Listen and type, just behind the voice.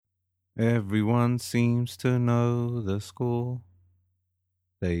Everyone seems to know the score.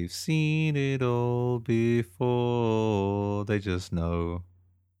 They've seen it all before. They just know.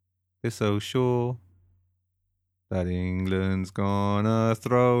 They're so sure that England's gonna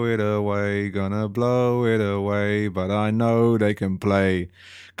throw it away, gonna blow it away. But I know they can play,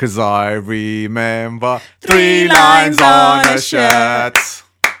 'cause I remember three lines on a shirt.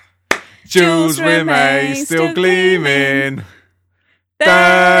 Jewels remain still gleaming.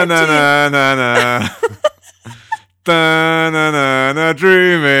 Da-na-na-na-na. Da-na-na-na,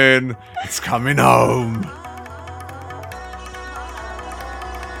 dreaming. It's coming home.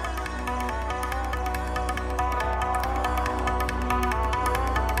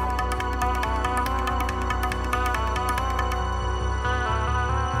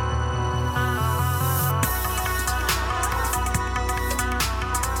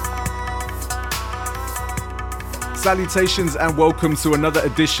 Salutations and welcome to another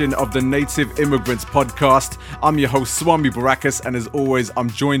edition of the Native Immigrants Podcast. I'm your host, Swami Barakas, and as always, I'm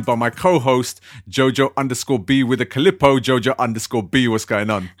joined by my co-host, Jojo_B with a Calippo, Jojo_B. What's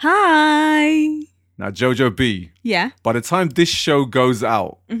going on? Hi. Now, Jojo B, Yeah. by the time this show goes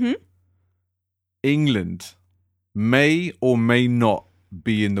out, England may or may not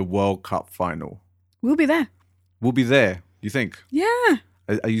be in the World Cup final. We'll be there. We'll be there, you think? Yeah.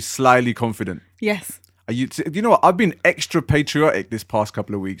 Are you slyly confident? Yes. You know what? I've been extra patriotic this past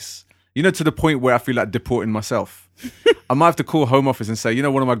couple of weeks. You know, to the point where I feel like deporting myself. I might have to call Home Office and say, you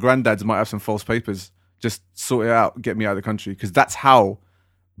know, one of my granddads might have some false papers. Just sort it out, get me out of the country. Because that's how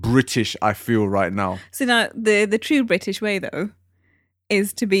British I feel right now. So now the true British way, though,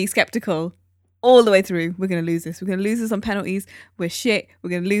 is to be skeptical all the way through. We're going to lose this. We're going to lose this on penalties. We're shit. We're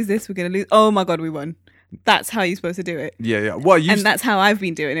going to lose this. We're going to lose. Oh my God, we won. That's how you're supposed to do it. Yeah. Well, and that's how I've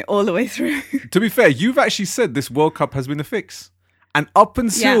been doing it all the way through. To be fair, you've actually said this World Cup has been a fix. And up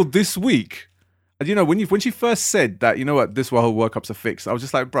until this week, you know, when she first said that, you know what, this whole World Cup's a fix, I was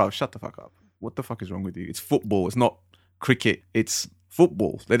just like, bro, shut the fuck up. What the fuck is wrong with you? It's football. It's not cricket. It's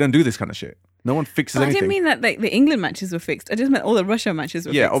football. They don't do this kind of shit. No one fixes anything. I didn't mean that the England matches were fixed. I just meant all the Russia matches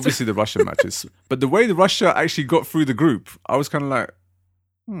were fixed. Yeah, obviously the Russia matches. But the way the Russia actually got through the group, I was kind of like,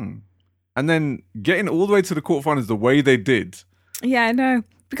 And then getting all the way to the quarterfinals the way they did. Yeah, I know.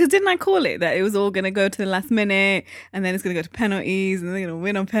 Because didn't I call it that it was all going to go to the last minute and then it's going to go to penalties and they're going to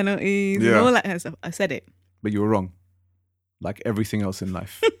win on penalties and all that kind of stuff? I said it. But you were wrong. Like everything else in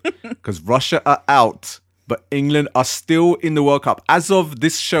life. Because Russia are out, but England are still in the World Cup. As of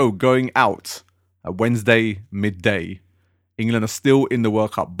this show going out at Wednesday midday, England are still in the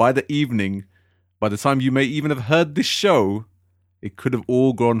World Cup. By the evening, by the time you may even have heard this show, it could have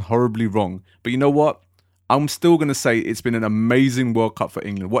all gone horribly wrong. But you know what? I'm still going to say it's been an amazing World Cup for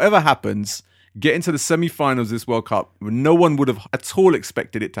England. Whatever happens, get into the semi-finals this World Cup. No one would have at all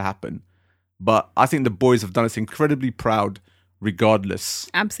expected it to happen. But I think the boys have done us incredibly proud regardless.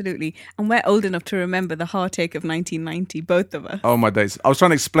 Absolutely. And we're old enough to remember the heartache of 1990, both of us. Oh my days. I was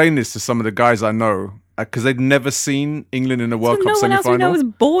trying to explain this to some of the guys I know because they'd never seen England in a World Cup semi-final. No one else we know was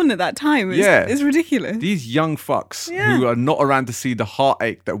born at that time. It's ridiculous. These young fucks who are not around to see the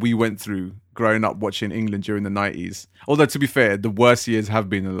heartache that we went through growing up watching England during the 90s. Although, to be fair, the worst years have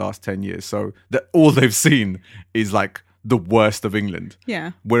been in the last 10 years. So all they've seen is like the worst of England.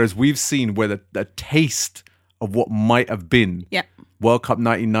 Yeah. Whereas we've seen where the taste of what might have been. Yeah. World Cup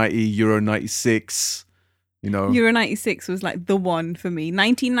 1990, Euro 96, you know. Euro 96 was like the one for me.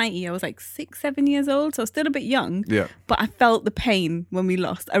 1990, I was like 6-7 years old, so still a bit young. Yeah. But I felt the pain when we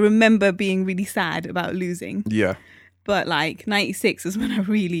lost. I remember being really sad about losing. Yeah. But like 96 is when it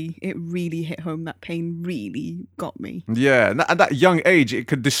really hit home. That pain really got me. Yeah, and at that young age, it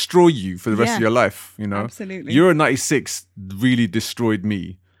could destroy you for the rest of your life, you know. Absolutely. Euro 96 really destroyed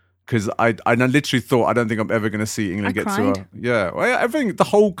me. Because I literally thought, I don't think I'm ever going to see England get cried. to a... Yeah, well, I think the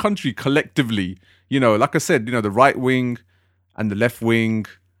whole country collectively, you know, like I said, you know, the right wing and the left wing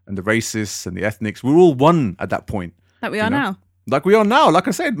and the racists and the ethnics, we're all one at that point. Like we are now. Like we are now. Like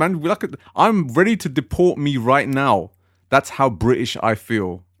I said, man, I'm ready to deport me right now. That's how British I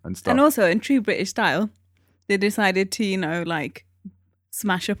feel and stuff. And also, in true British style, they decided to, you know, like...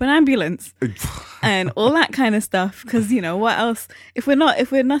 smash up an ambulance and all that kind of stuff. Because, you know, what else? If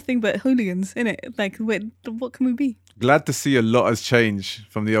we're nothing but hooligans, innit? Like, what can we be? Glad to see a lot has changed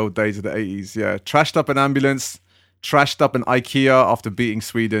from the old days of the 80s. Yeah. Trashed up an ambulance, trashed up an IKEA after beating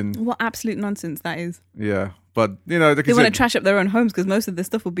Sweden. What absolute nonsense that is. Yeah. But, you know, they want to trash up their own homes because most of the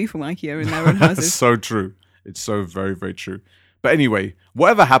stuff will be from IKEA in their own houses. That's so true. It's so very, very true. But anyway,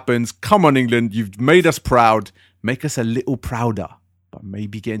 whatever happens, come on, England. You've made us proud. Make us a little prouder. But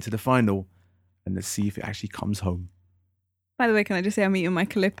maybe get into the final and let's see if it actually comes home. By the way, can I just say I'm eating my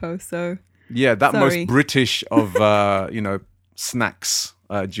Calippo, so... Yeah, that Sorry. most British of, snacks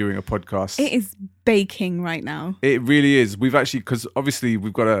during a podcast. It is baking right now. It really is. We've actually, because obviously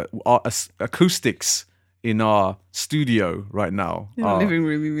we've got acoustics in our studio right now. In the living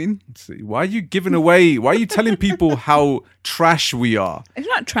room, you mean? Why are you giving away? Why are you telling people how trash we are? It's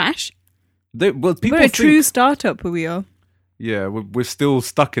not trash. People We're a true startup, we are. Yeah, we're still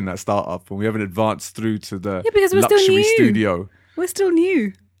stuck in that startup, and we haven't advanced through to the because we're still luxury new. studio. We're still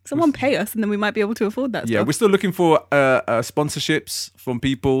new. Someone pay us, and then we might be able to afford that Yeah, stuff. we're still looking for sponsorships from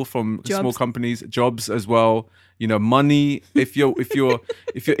people, from Jobs. small companies, jobs as well. Money. If you're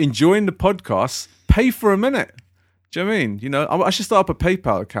enjoying the podcast, pay for a minute. Do you know what I mean? I should start up a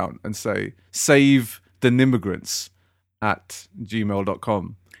PayPal account and say save the nimmigrants at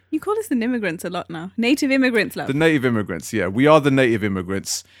gmail.com. You call us the immigrants a lot now. Native immigrants, love. The native immigrants, yeah. We are the native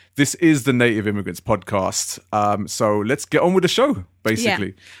immigrants. This is the Native Immigrants podcast. So let's get on with the show,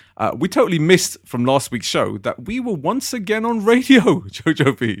 basically. Yeah. We totally missed from last week's show that we were once again on radio,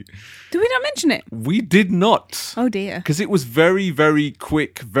 Jojo B. Did we not mention it? We did not. Oh, dear. Because it was very, very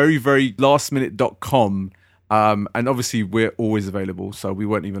quick, very, very lastminute.com. And obviously, we're always available. So we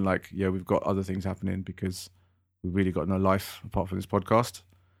weren't even like, we've got other things happening because we've really got no life apart from this podcast.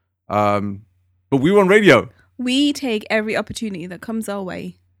 But we were on radio. We take every opportunity that comes our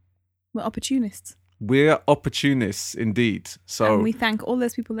way. We're opportunists. We're opportunists indeed. So And we thank all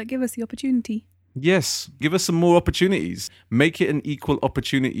those people that give us the opportunity. Yes, give us some more opportunities. Make it an equal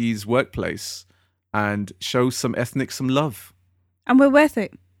opportunities workplace and show some some love. And we're worth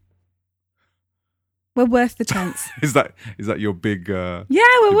it. We're worth the chance. Is that your big we're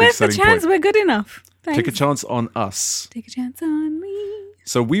your worth the big selling chance. point? We're good enough. Thanks. Take a chance on us. Take a chance on me.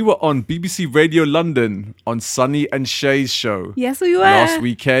 So we were on BBC Radio London on Sonny and Shay's show. Yes, we were. Last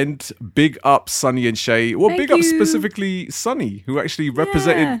weekend. Big up Sonny and Shay. Well, Thank big up you. specifically Sonny, who actually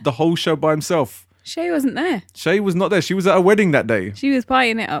represented the whole show by himself. Shay wasn't there. Shay was not there. She was at a wedding that day. She was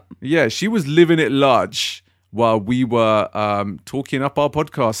partying it up. Yeah, she was living it large while we were talking up our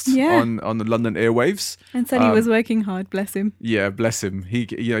podcast on the London airwaves. And Sonny was working hard, bless him. Yeah, bless him. He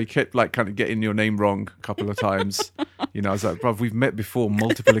kept like kind of getting your name wrong a couple of times. I was like, bruv, we've met before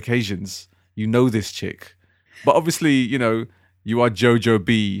multiple occasions. You know this chick. But obviously, you are Jojo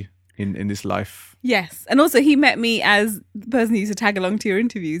B in this life. Yes. And also he met me as the person who used to tag along to your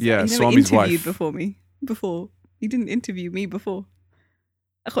interviews. Yeah, he never Swami's interviewed wife. before me. Before. He didn't interview me before.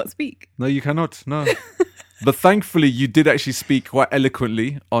 I can't speak. No, you cannot. No. But thankfully, you did actually speak quite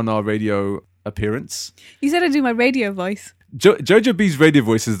eloquently on our radio appearance. You said I'd do my radio voice. Jojo B's radio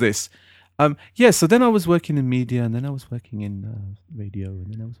voice is this. So then I was working in media, and then I was working in radio,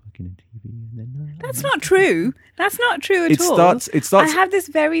 and then I was working in TV, and then... That's not true. That's not true at all. It starts... I have this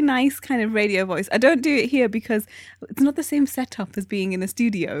very nice kind of radio voice. I don't do it here because it's not the same setup as being in a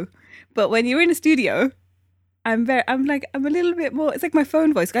studio. But when you're in a studio, I'm a little bit more... It's like my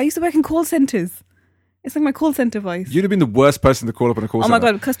phone voice. I used to work in call centres. It's like my call centre voice. You'd have been the worst person to call up on a call centre. Oh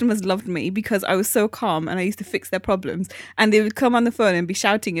my God, customers loved me because I was so calm and I used to fix their problems. And they would come on the phone and be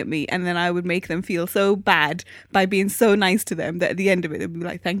shouting at me, and then I would make them feel so bad by being so nice to them that at the end of it, they'd be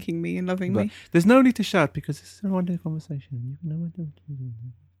like thanking me and loving me. There's no need to shout because this is a one-day conversation.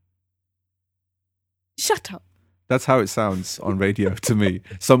 Shut up. That's how it sounds on radio to me.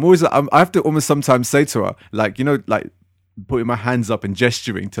 So I have to almost sometimes say to her, like putting my hands up and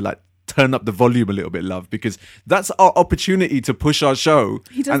gesturing to like, turn up the volume a little bit, love, because that's our opportunity to push our show.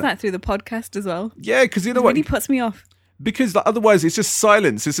 He does that through the podcast as well. Yeah, because you know It what? really puts me off. Because otherwise it's just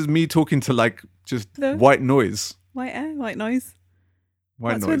silence. This is me talking to like just white noise. White air, white noise.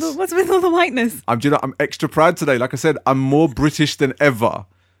 White what's noise. What's with all the whiteness? I'm extra proud today. Like I said, I'm more British than ever.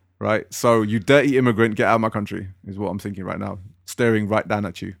 Right? So you dirty immigrant, get out of my country is what I'm thinking right now. Staring right down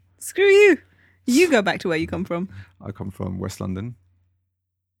at you. Screw you. You go back to where you come from. I come from West London.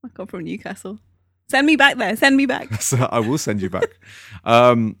 I come from Newcastle. Send me back there. Send me back. So I will send you back.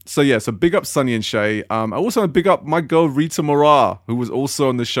 So big up Sonny and Shay. I also want to big up my girl Rita Mora, who was also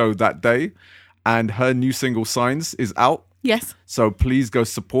on the show that day. And her new single Signs is out. Yes. So please go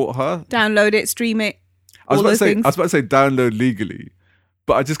support her. Download it, stream it. I was about to say download legally.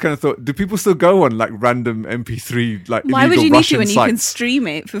 But I just kind of thought, do people still go on like random MP3 like Why would illegal you need Russian to when sites? you can stream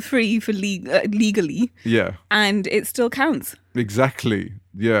it for free for legally? Yeah. And it still counts. Exactly.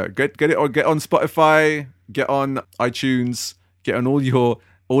 Yeah. Get it or get on Spotify, get on iTunes, get on all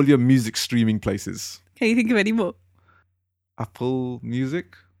your music streaming places. Can you think of any more? Apple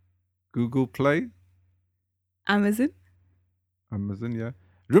Music, Google Play, Amazon, yeah.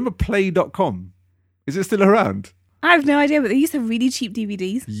 Remember play.com? Is it still around? I have no idea, but they used to have really cheap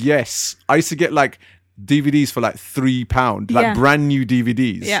DVDs. Yes. I used to get like DVDs for like £3, like Yeah. brand new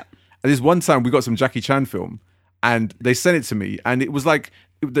DVDs. Yeah. And this one time we got some Jackie Chan film, and they sent it to me, and it was like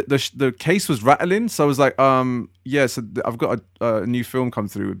the case was rattling. So I was like, yeah, so I've got a new film come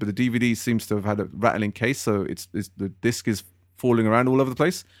through, but the DVD seems to have had a rattling case, so it's the disc is falling around all over the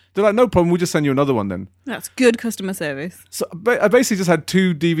place. They're like, no problem, we'll just send you another one then. That's good customer service. So I basically just had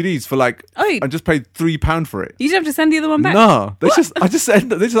 2 DVDs for like, Oh, I just paid £3 for it. you didn't have to send the other one back? No, they're just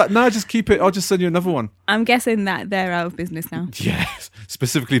like, no, just keep it. I'll just send you another one. I'm guessing that they're out of business now. Yes,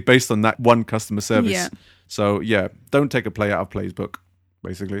 specifically based on that one customer service. Yeah. So yeah, don't take a play out of Play's book,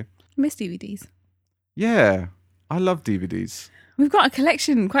 basically. I miss DVDs. Yeah, I love DVDs. We've got a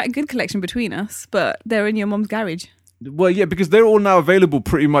collection, quite a good collection between us, but they're in your mum's garage. Well, yeah, because they're all now available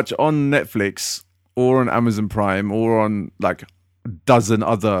pretty much on Netflix or on Amazon Prime or on like a dozen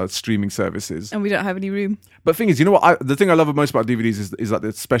other streaming services. And we don't have any room. But thing is, you know what? The thing I love most about DVDs is like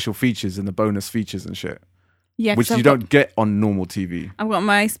the special features and the bonus features and shit, Yeah, which you don't get on normal TV. I've got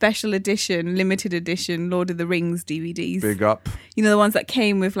my special edition, limited edition Lord of the Rings DVDs. Big up. You know, the ones that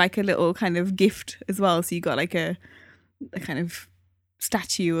came with like a little kind of gift as well. So you got like a kind of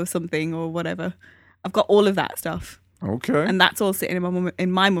statue or something or whatever. I've got all of that stuff. Okay. And that's all sitting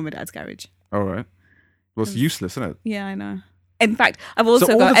in my mum and dad's garage. All right. Well, it's useless, isn't it? Yeah, I know. In fact, I've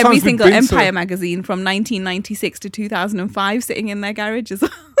also all got the every times we've single been Empire magazine from 1996 to 2005 sitting in their garage as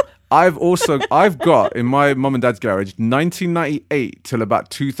well. I've got in my mum and dad's garage 1998 till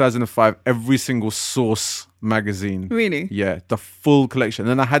about 2005 every single Source magazine. Really? Yeah, the full collection. And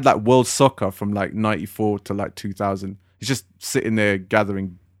then I had like World Soccer from like 94 to like 2000. It's just sitting there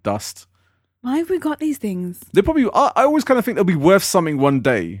gathering dust. Why have we got these things? They probably. I always kind of think they'll be worth something one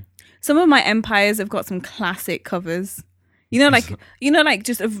day. Some of my Empires have got some classic covers. You know, like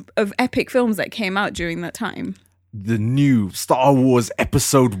just of epic films that came out during that time. The new Star Wars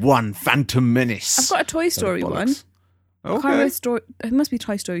Episode 1, Phantom Menace. I've got a Toy Story one. I can't Okay. remember it must be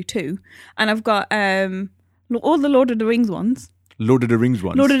Toy Story 2. And I've got all the Lord of the Rings ones. Lord of the Rings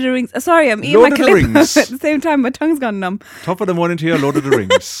ones. Lord of the Rings. Sorry, I'm eating Lord my of the clip Rings. at the same time. My tongue's gone numb. Top of the morning to you, Lord of the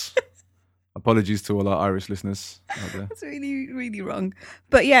Rings. Apologies to all our Irish listeners out there. That's really, really wrong.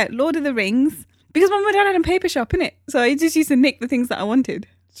 But yeah, Lord of the Rings. Because Mum and Dad had a paper shop, innit? So I just used to nick the things that I wanted.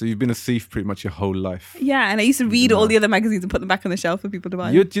 So you've been a thief pretty much your whole life. Yeah, and I used to read all the other magazines and put them back on the shelf for people to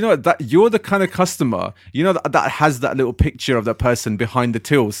buy. Do you know what, that you're the kind of customer, you know, that has that little picture of that person behind the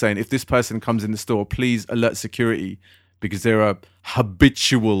till saying, if this person comes in the store, please alert security because they're a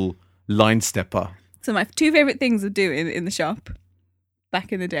habitual line stepper. So my 2 favourite things of doing in the shop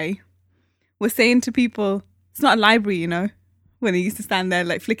back in the day was saying to people, it's not a library, you know, when they used to stand there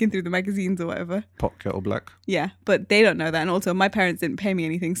like flicking through the magazines or whatever. Pot kettle black. Yeah, but they don't know that. And also my parents didn't pay me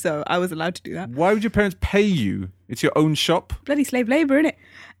anything, so I was allowed to do that. Why would your parents pay you? It's your own shop. Bloody slave labour, innit?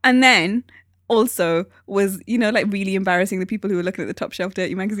 And then also was, you know, like really embarrassing the people who were looking at the top shelf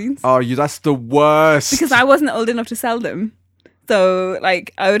dirty magazines. Oh, that's the worst. Because I wasn't old enough to sell them. So,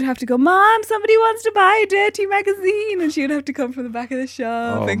 like, I would have to go, Mom, somebody wants to buy a dirty magazine. And she would have to come from the back of the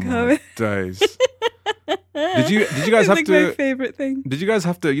shop and come. My days. Did you guys It's have like to? my favourite thing. Did you guys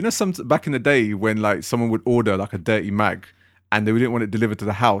have to? You know, some back in the day when like someone would order like a dirty mag, and they didn't want it delivered to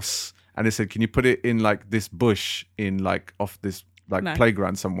the house, and they said, "Can you put it in like this bush in like off this like No.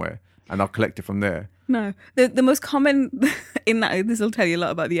 playground somewhere, and I'll collect it from there." No. The most common, in that, this will tell you a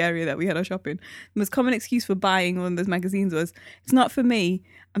lot about the area that we had our shop in. The most common excuse for buying one of those magazines was, it's not for me,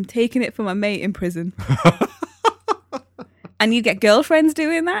 I'm taking it for my mate in prison. And you'd get girlfriends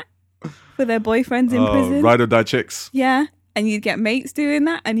doing that for their boyfriends in prison. Ride or die chicks. Yeah. And you'd get mates doing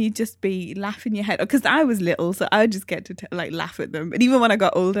that and you'd just be laughing your head off. Because I was little, so I would just get to like laugh at them. And even when I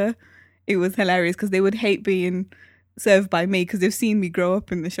got older, it was hilarious because they would hate being served by me because they've seen me grow up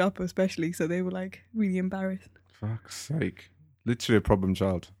in the shop especially. So they were like really embarrassed. Fuck's sake. Literally a problem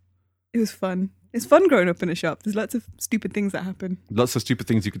child. It was fun. It's fun growing up in a shop. There's lots of stupid things that happen. Lots of stupid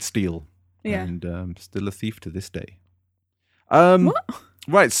things you could steal. Yeah. And still a thief to this day. What?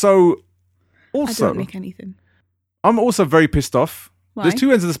 Right, so I also don't make anything. I'm also very pissed off. Why? There's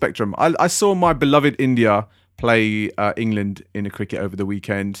 2 ends of the spectrum. I saw my beloved India play England in a cricket over the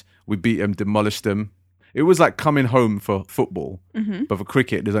weekend. We beat them, demolished them. It was like coming home for football. Mm-hmm. But for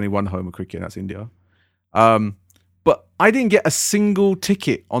cricket, there's only one home of cricket, and that's India. But I didn't get a single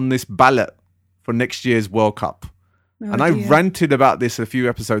ticket on this ballot for next year's World Cup. Oh, And I dear. ranted about this a few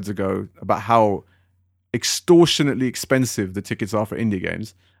episodes ago, about how extortionately expensive the tickets are for India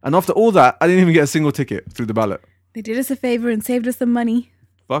games. And after all that, I didn't even get a single ticket through the ballot. They did us a favour and saved us some money.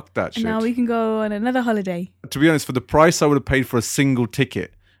 Fuck that And shit. now we can go on another holiday. To be honest, for the price I would have paid for a single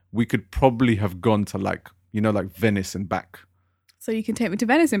ticket, we could probably have gone to like Venice and back. So you can take me to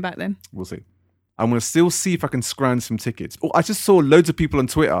Venice and back then. We'll see. I'm going to still see if I can scrounge some tickets. Oh, I just saw loads of people on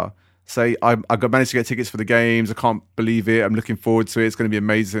Twitter say, managed to get tickets for the games. I can't believe it. I'm looking forward to it. It's going to be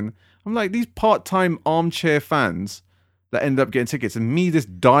amazing. I'm like, these part-time armchair fans that ended up getting tickets, and me, this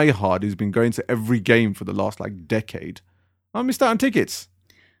diehard who's been going to every game for the last like decade, I missed out on tickets.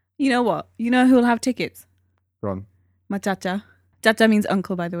 You know what? You know who'll have tickets? Ron. My chacha. Chacha means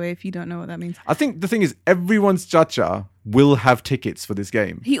uncle, by the way, if you don't know what that means. I think the thing is, everyone's chacha will have tickets for this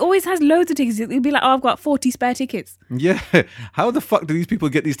game. He always has loads of tickets. He'll be like, oh, I've got 40 spare tickets. Yeah. How the fuck do these people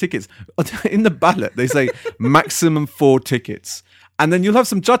get these tickets? In the ballot, they say maximum 4 tickets. And then you'll have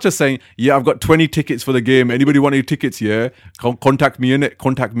some chacha saying, yeah, I've got 20 tickets for the game. Anybody want any tickets? Yeah. Contact me in it.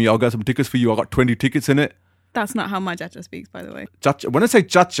 Contact me. I'll get some tickets for you. I got 20 tickets in it. That's not how my chacha speaks, by the way. Chacha. When I say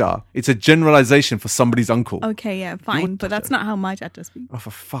chacha, it's a generalization for somebody's uncle. Okay, yeah, fine. But that's not how my chacha speaks. Oh,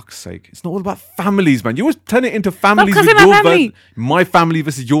 for fuck's sake. It's not all about families, man. You always turn it into families Because with of my your family. my family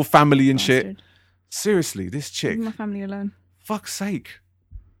versus your family and Bastard. shit. Seriously, this chick. Leave my family alone. Fuck's sake.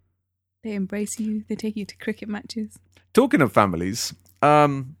 They embrace you. They take you to cricket matches. Talking of families,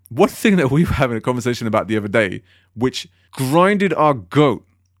 one thing that we were having a conversation about the other day, which grinded our goat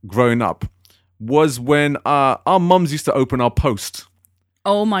growing up, was when our mums used to open our post.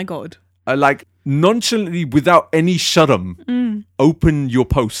 Oh my God. Like nonchalantly, without any shudum, open your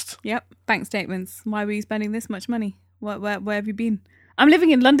post. Yep. Bank statements. Why were you spending this much money? Where have you been? I'm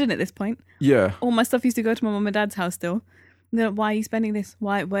living in London at this point. Yeah. All my stuff used to go to my mum and dad's house still. They're like, why are you spending this?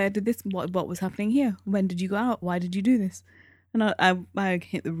 Where did this? What was happening here? When did you go out? Why did you do this? And I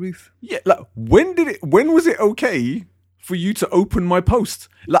hit the roof. Yeah, like when was it okay for you to open my post?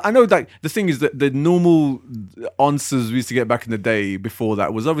 Like, I know that the thing is that the normal answers we used to get back in the day before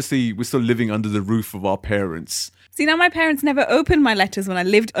that was obviously we're still living under the roof of our parents. See, now my parents never opened my letters when I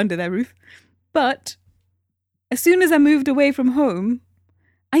lived under their roof. But as soon as I moved away from home,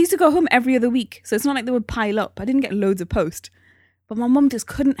 I used to go home every other week. So it's not like they would pile up. I didn't get loads of post. But my mum just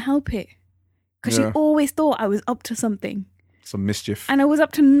couldn't help it. Because she always thought I was up to something. Some mischief. And I was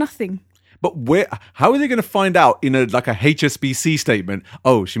up to nothing. But how are they going to find out in a HSBC statement?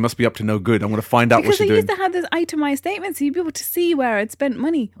 Oh, she must be up to no good. I'm going to find out what she's doing. Because they used to have this itemized statement, so you'd be able to see where I'd spent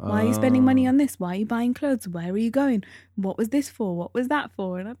money. Why are you spending money on this? Why are you buying clothes? Where are you going? What was this for? What was that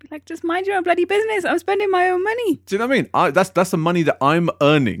for? And I'd be like, just mind your own bloody business. I'm spending my own money. Do you know what I mean? That's the money that I'm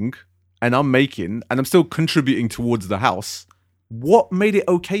earning and I'm making, and I'm still contributing towards the house. What made it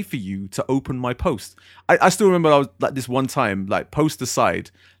okay for you to open my post? I still remember I was like this one time, like post aside,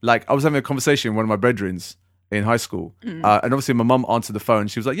 like I was having a conversation with one of my brethren in high school. And obviously my mum answered the phone.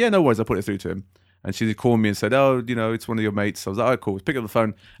 She was like, yeah, no worries. I put it through to him. And she called me and said, oh, it's one of your mates. I was like, oh, cool. Pick up the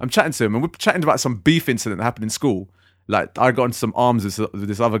phone. I'm chatting to him and we're chatting about some beef incident that happened in school. Like I got into some arms with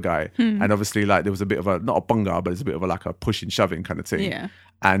this other guy. And obviously like there was a bit of not a bunga, but it's a bit of a pushing, shoving kind of thing. Yeah.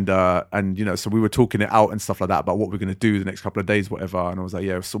 And so we were talking it out and stuff like that about what we're going to do the next couple of days, whatever. And I was like,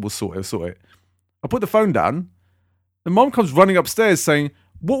 yeah, so we'll sort it. I put the phone down. The mom comes running upstairs saying,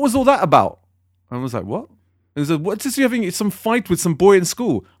 what was all that about? And I was like, what? And he said, what is he having some fight with some boy in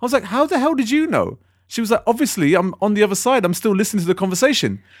school? I was like, how the hell did you know? She was like, obviously, I'm on the other side. I'm still listening to the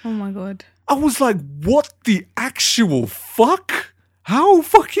conversation. Oh my God. I was like, what the actual fuck? How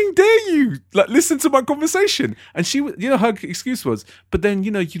fucking dare you listen to my conversation? And she, her excuse was, but then,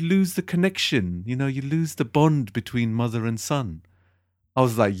 you lose the connection. You lose the bond between mother and son. I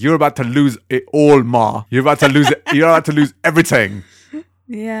was like, you're about to lose it all, Ma. You're about to lose it. You're about to lose everything.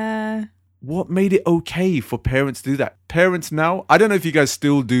 Yeah. What made it okay for parents to do that? Parents now, I don't know if you guys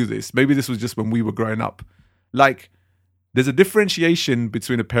still do this. Maybe this was just when we were growing up. Like, there's a differentiation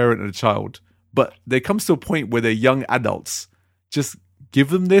between a parent and a child, but there comes to a point where they're young adults. Just give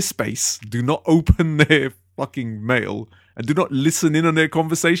them their space. Do not open their fucking mail and do not listen in on their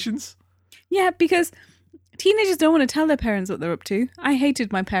conversations. Yeah, because teenagers don't want to tell their parents what they're up to. I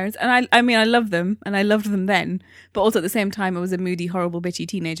hated my parents, and I mean, I love them, and I loved them then. But also at the same time, I was a moody, horrible, bitchy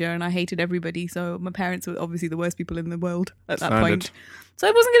teenager, and I hated everybody. So my parents were obviously the worst people in the world at that point. So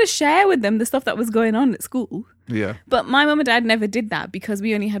I wasn't going to share with them the stuff that was going on at school. Yeah. But my mum and dad never did that because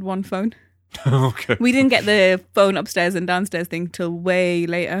we only had one phone. Okay. We didn't get the phone upstairs and downstairs thing till way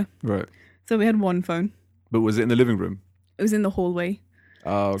later. Right. So we had one phone. But was it in the living room? It was in the hallway.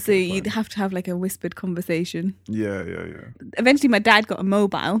 Oh, okay, so you'd have to have like a whispered conversation. Yeah. Eventually my dad got a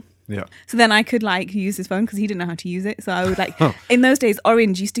mobile. Yeah. So then I could use his phone because he didn't know how to use it. So I would in those days,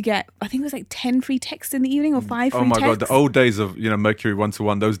 Orange used to get, I think it was 10 free texts in the evening or 5 free texts. Oh my God, the old days of, Mercury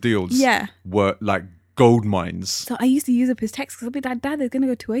 1-to-1, those deals were like gold mines. So I used to use up his text because I'd be like, Dad, they're going to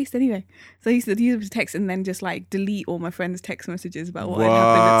go to waste anyway. So I used to use up his text and then just like delete all my friends' text messages about what had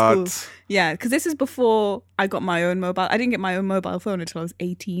happened at school. Yeah, because this is before I got my own mobile. I didn't get my own mobile phone until I was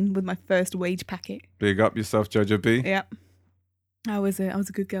 18 with my first wage packet. Big up yourself, Jojo B. Yeah. I was a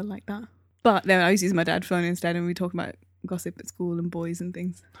good girl like that. But then I used to use my dad's phone instead and we talk about gossip at school and boys and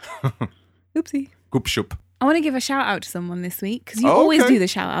things. Oopsie. Goop shoop. I want to give a shout out to someone this week because you always do the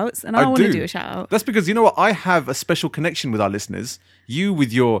shout outs and I want to do a shout out. That's because you know what? I have a special connection with our listeners. You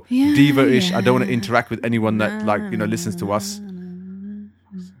with your diva-ish, I don't want to interact with anyone that listens to us.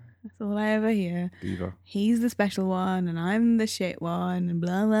 That's all I ever hear. Diva. He's the special one and I'm the shit one and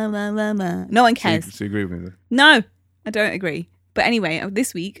blah, blah, blah, blah, blah. No one cares. So you agree with me then? No, I don't agree. But anyway,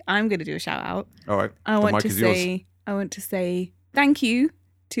 this week I'm going to do a shout out. All right. I want to say thank you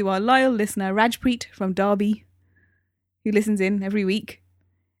to our loyal listener, Rajpreet from Derby, who listens in every week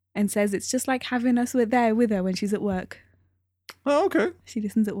and says it's just like having us there with her when she's at work. Oh, okay. She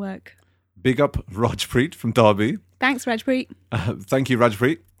listens at work. Big up Rajpreet from Derby. Thanks, Rajpreet. Thank you,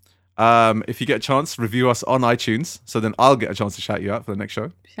 Rajpreet. If you get a chance, review us on iTunes, so then I'll get a chance to shout you out for the next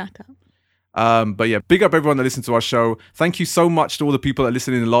show. Shut up. But yeah, big up everyone that listened to our show. Thank you so much to all the people that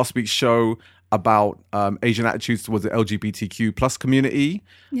listened in last week's show about Asian attitudes towards the LGBTQ plus community.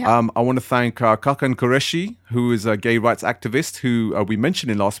 Yeah. I want to thank Kakan Qureshi, who is a gay rights activist who we mentioned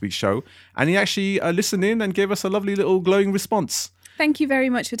in last week's show. And he actually listened in and gave us a lovely little glowing response. Thank you very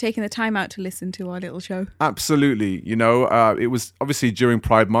much for taking the time out to listen to our little show. Absolutely. You know, it was obviously during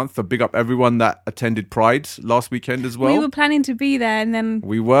Pride Month. So big up everyone that attended Pride last weekend as well. We were planning to be there and then...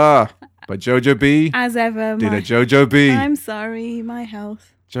 We were. But Jojo B... As ever. Did a Jojo B. I'm sorry, my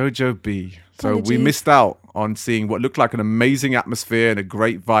health. Jojo B. So Apologies. we missed out on seeing what looked like an amazing atmosphere and a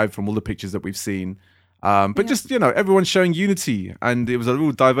great vibe from all the pictures that we've seen. But just, everyone's showing unity and it was a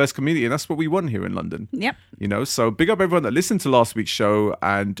real diverse community and that's what we want here in London. Yep. So big up everyone that listened to last week's show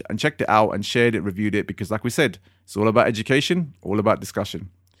and checked it out and shared it, reviewed it, because like we said, it's all about education, all about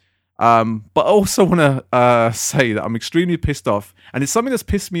discussion. But I also want to say that I'm extremely pissed off, and it's something that's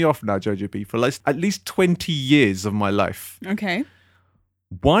pissed me off now, Jojo B, for at least 20 years of my life. Okay.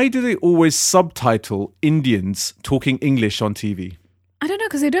 Why do they always subtitle Indians talking English on TV? I don't know,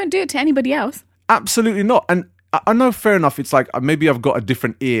 because they don't do it to anybody else. Absolutely not. And I know, fair enough, it's like maybe I've got a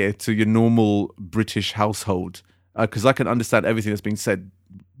different ear to your normal British household, because I can understand everything that's being said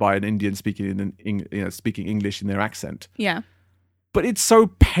by an Indian speaking speaking English in their accent. Yeah. But it's so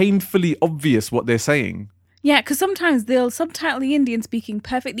painfully obvious what they're saying. Yeah, because sometimes they'll subtitle the Indian speaking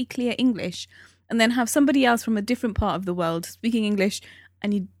perfectly clear English and then have somebody else from a different part of the world speaking English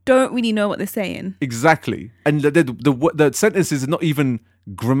and you don't really know what they're saying. Exactly. And the sentence is not even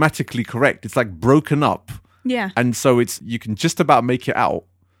grammatically correct. It's like broken up. Yeah. And so you can just about make it out.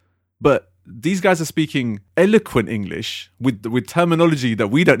 But these guys are speaking eloquent English with terminology that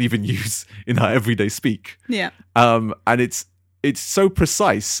we don't even use in our everyday speak. Yeah. And it's so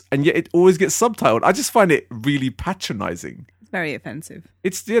precise, and yet it always gets subtitled. I just find it really patronizing. It's very offensive.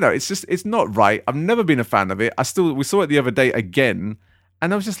 It's not right. I've never been a fan of it. We saw it the other day again,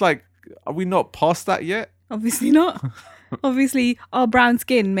 and I was just like, are we not past that yet? Obviously not. Obviously, our brown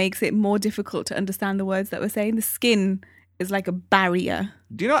skin makes it more difficult to understand the words that we're saying. The skin is like a barrier.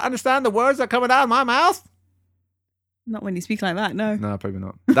 Do you not understand the words that are coming out of my mouth? Not when you speak like that, no. No, probably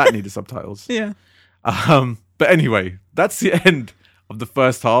not. That needed subtitles. Yeah. But anyway, that's the end of the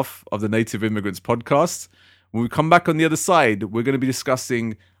first half of the Native Immigrants podcast. When we come back on the other side, we're going to be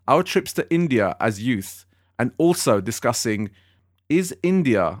discussing our trips to India as youth and also discussing, is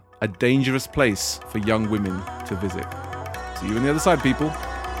India a dangerous place for young women to visit? See you on the other side, people.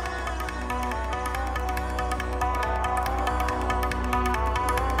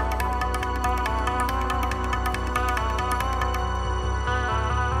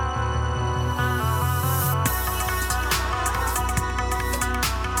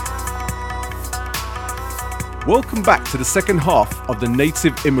 Welcome back to the second half of the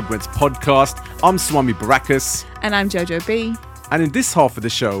Native Immigrants podcast. I'm Swami Barakas. And I'm Jojo B. And in this half of the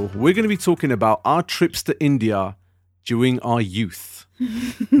show, we're going to be talking about our trips to India during our youth.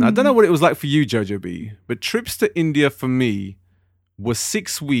 Now, I don't know what it was like for you, Jojo B, but trips to India for me were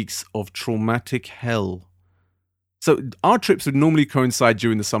 6 weeks of traumatic hell. So our trips would normally coincide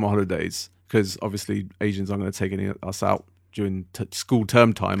during the summer holidays because obviously Asians aren't going to take us out during school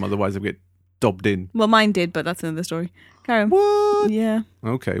term time. Otherwise, they'll get dobbed in. Well, mine did, but that's another story. Carry on. What? Yeah.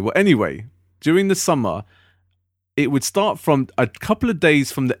 Okay. Well, anyway, during the summer, it would start from a couple of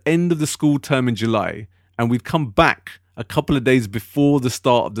days from the end of the school term in July, and we'd come back a couple of days before the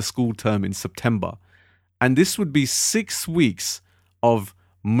start of the school term in September. And this would be 6 weeks of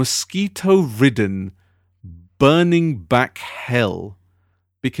mosquito-ridden, burning back hell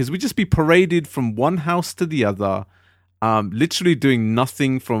because we'd just be paraded from one house to the other, literally doing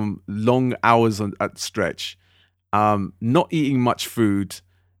nothing from long hours at stretch, not eating much food.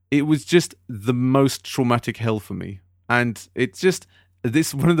 It was just the most traumatic hell for me. And it's just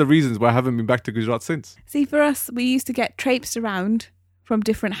this one of the reasons why I haven't been back to Gujarat since. See, for us, we used to get traipsed around from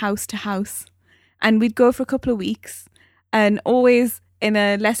different house to house. And we'd go for a couple of weeks and always in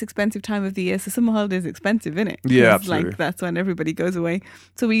a less expensive time of the year. So summer holidays expensive, innit? Yeah, absolutely. Like that's when everybody goes away.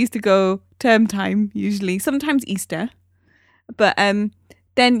 So we used to go term time usually, sometimes Easter. But then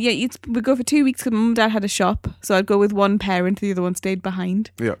we'd go for 2 weeks because my mum and dad had a shop. So I'd go with one parent, the other one stayed behind.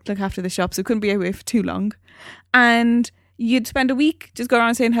 Yeah. Look after the shop. So we couldn't be away for too long. And you'd spend a week just going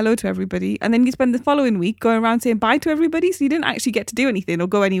around saying hello to everybody. And then you'd spend the following week going around saying bye to everybody. So you didn't actually get to do anything or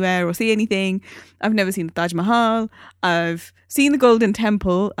go anywhere or see anything. I've never seen the Taj Mahal. I've seen the Golden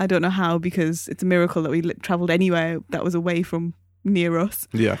Temple. I don't know how, because it's a miracle that we travelled anywhere that was away from near us.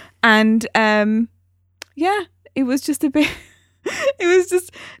 Yeah. And it was just a bit, it was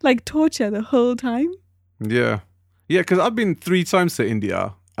just like torture the whole time. Yeah. Yeah, because I've been 3 times to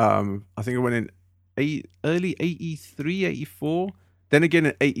India. I think I went in early 83, 84, then again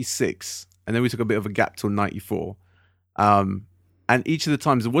in 86, and then we took a bit of a gap till 94. And each of the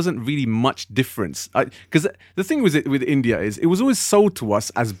times there wasn't really much difference. Because the thing with India is it was always sold to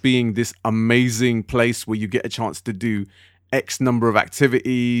us as being this amazing place where you get a chance to do X number of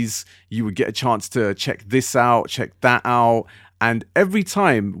activities, you would get a chance to check this out, check that out. And every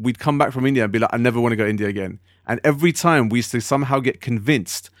time we'd come back from India and be like, I never want to go to India again. And every time we used to somehow get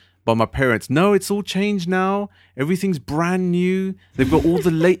convinced by my parents, no, it's all changed now. Everything's brand new. They've got all the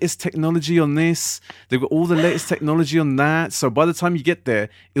latest technology on this. They've got all the latest technology on that. So by the time you get there,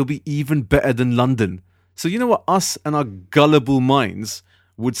 it'll be even better than London. So you know what? Us and our gullible minds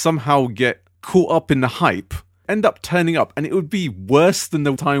would somehow get caught up in the hype, end up turning up, and it would be worse than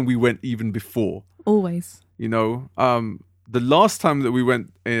the time we went even before. Always. You know, the last time that we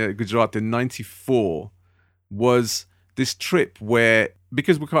went Gujarat in 94 was this trip where,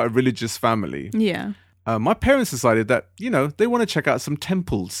 because we're quite a religious family, my parents decided that, they want to check out some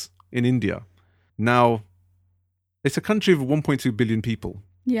temples in India. Now, it's a country of 1.2 billion people.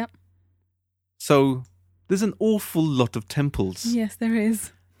 Yep. So there's an awful lot of temples. Yes, there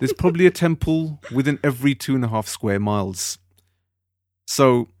is. There's probably a temple within every 2.5 square miles.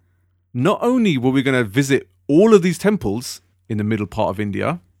 So not only were we going to visit all of these temples in the middle part of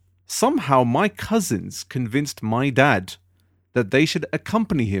India, somehow my cousins convinced my dad that they should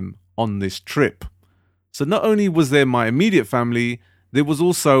accompany him on this trip. So not only was there my immediate family, there was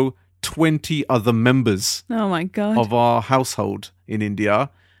also 20 other members oh my God. of our household in India,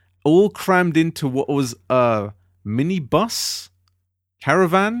 all crammed into what was a minibus,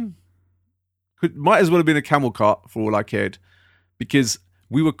 caravan. Might as well have been a camel cart for all I cared, because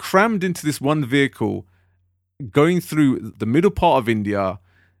we were crammed into this one vehicle going through the middle part of India,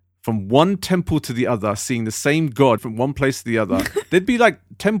 from one temple to the other, seeing the same god from one place to the other. There'd be like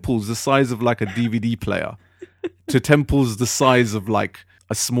temples the size of like a DVD player to temples the size of like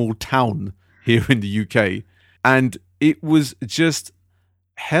a small town here in the UK. And it was just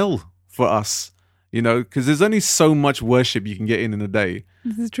hell for us, because there's only so much worship you can get in a day.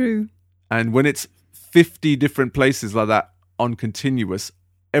 This is true. And when it's 50 different places like that on continuous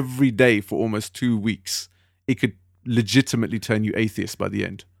every day for almost 2 weeks, it could legitimately turn you atheist by the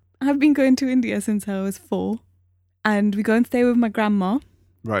end. I've been going to India since I was 4, and we go and stay with my grandma.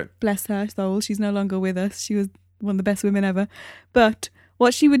 Right. Bless her soul. She's no longer with us. She was one of the best women ever. But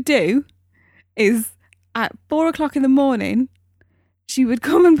what she would do is at 4:00 in the morning, she would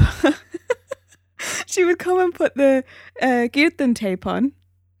come and put the kirtan tape on.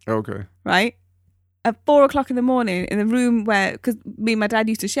 Okay. Right? At 4:00 in the morning in the room where, because me and my dad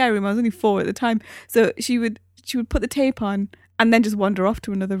used to share a room. I was only 4 at the time. So she would put the tape on and then just wander off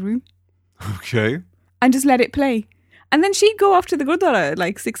to another room. Okay. And just let it play. And then she'd go off to the Gurdwara at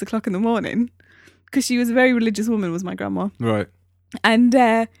like 6:00 in the morning, because she was a very religious woman, was my grandma. Right. And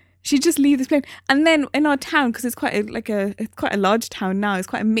she'd just leave this playing. And then in our town, because it's quite a large town now, it's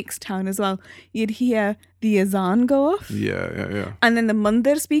quite a mixed town as well, you'd hear the azan go off. Yeah. And then the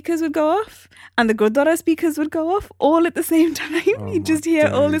mandir speakers would go off, and the Gurdwara speakers would go off all at the same time. You'd just hear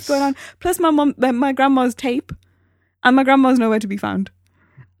all this going on. Plus my grandma's tape, and my grandma's nowhere to be found.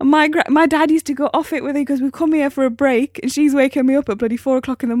 And my dad used to go off it with her because we've come here for a break, and she's waking me up at bloody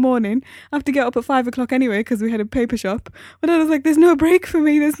 4:00 in the morning. I have to get up at 5:00 anyway because we had a paper shop. But I was like, there's no break for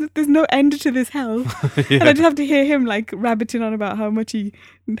me. There's no end to this hell. Yeah. And I just have to hear him like rabbiting on about how much he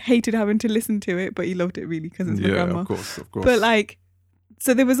hated having to listen to it, but he loved it really because it's my grandma. Of course. But like,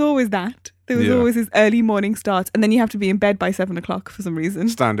 so there was always that. There was Yeah. always this early morning start, and then you have to be in bed by 7 o'clock for some reason.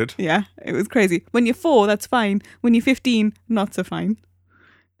 Standard. Yeah, it was crazy. When you're 4, that's fine. When you're 15, not so fine.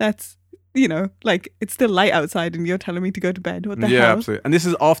 That's, like, it's still light outside and you're telling me to go to bed. What the hell? Yeah, absolutely. And this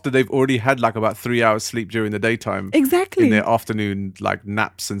is after they've already had like about 3 hours sleep during the daytime. Exactly. In their afternoon like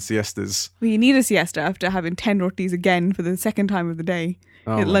naps and siestas. Well, you need a siesta after having 10 rotis again for the second time of the day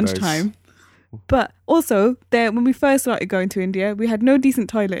Oh, at my lunchtime. days. But also, when we first started going to India, we had no decent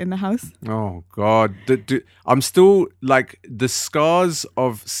toilet in the house. Oh God. I'm still like the scars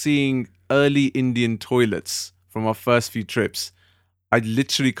of seeing early Indian toilets from our first few trips. I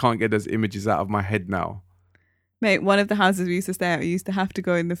literally can't get those images out of my head now. Mate, one of the houses we used to stay at, we used to have to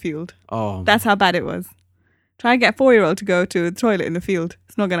go in the field. Oh, That's how bad it was. Try and get a 4-year-old to go to the toilet in the field.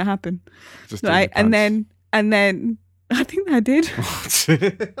 It's not going to happen. just Right? And then, I think I did.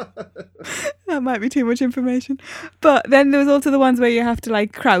 That might be too much information. But then there was also the ones where you have to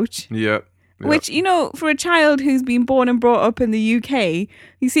like crouch. yeah. Which, for a child who's been born and brought up in the UK,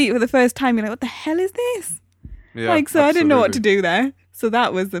 you see it for the first time, you're like, what the hell is this? Yeah, I didn't know what to absolutely. do there. So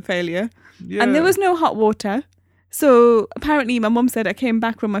that was the failure. Yeah. And there was no hot water. So apparently my mum said I came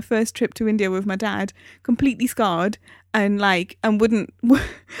back from my first trip to India with my dad, completely scarred and wouldn't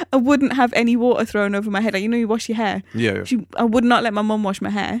I wouldn't have any water thrown over my head. Like, you wash your hair. Yeah. I would not let my mum wash my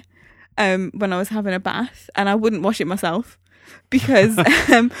hair when I was having a bath, and I wouldn't wash it myself because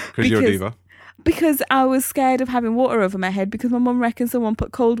You're a diva. because I was scared of having water over my head, because my mum reckons someone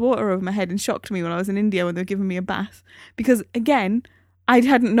put cold water over my head and shocked me when I was in India when they were giving me a bath. Because again, I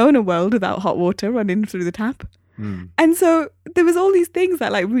hadn't known a world without hot water running through the tap. And so there was all these things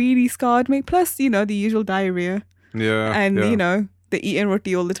that like really scarred me. Plus, the usual diarrhea and, the eating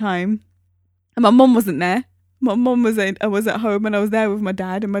roti all the time. And my mum wasn't there. My mum was at home, and I was there with my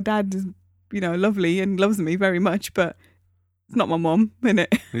dad, and my dad is, lovely and loves me very much, but it's not my mum,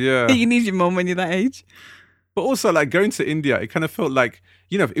 innit? Yeah. You need your mum when you're that age. But also, like, going to India, it kind of felt like,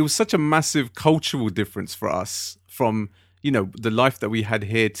 it was such a massive cultural difference for us from, the life that we had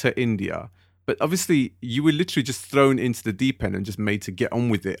here to India. But obviously, you were literally just thrown into the deep end and just made to get on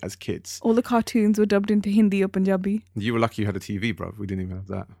with it as kids. All the cartoons were dubbed into Hindi or Punjabi. You were lucky you had a TV, bro. We didn't even have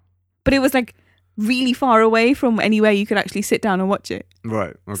that. But it was like really far away from anywhere you could actually sit down and watch it.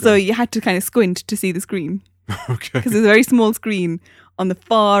 Right. Okay. So you had to kind of squint to see the screen. Okay. Because there's a very small screen on the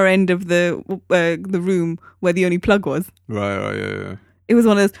far end of the room where the only plug was. Right. Yeah. It was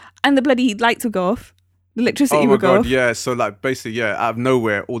one of those, and the bloody lights would go off. The electricity Oh my would go God, off. yeah. So like basically, yeah, out of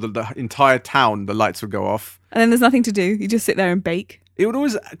nowhere, all the entire town, the lights would go off. And then there's nothing to do. You just sit there and bake. It would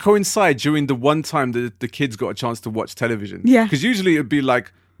always coincide during the one time that the kids got a chance to watch television. Yeah. Because usually it'd be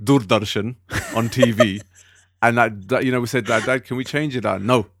like Doordarshan on TV. And we said, Dad, can we change it?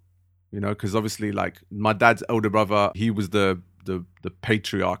 No. Because obviously like my dad's elder brother, he was the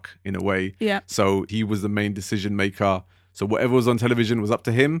patriarch in a way. Yeah. So he was the main decision maker. So whatever was on television was up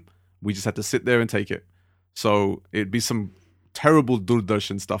to him. We just had to sit there and take it. So it'd be some terrible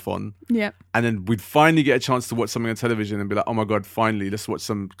Doordarshan stuff on. Yeah. And then we'd finally get a chance to watch something on television and be like, oh my God, finally, let's watch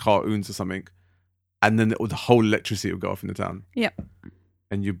some cartoons or something. And then the whole electricity would go off in the town. Yeah.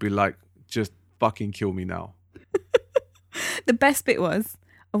 And you'd be like, just fucking kill me now. The best bit was,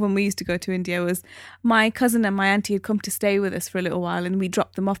 of when we used to go to India, was my cousin and my auntie had come to stay with us for a little while, and we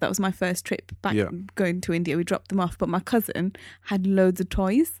dropped them off. That was my first trip back going to India. We dropped them off. But my cousin had loads of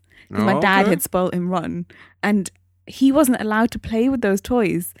toys. Because my dad had spoilt him rotten, and he wasn't allowed to play with those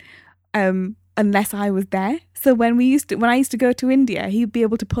toys unless I was there. So when I used to go to India, he'd be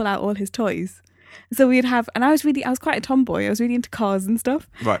able to pull out all his toys. So we'd have, and I was quite a tomboy. I was really into cars and stuff.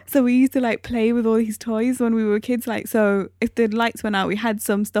 Right. So we used to like play with all these toys when we were kids. Like, so if the lights went out, we had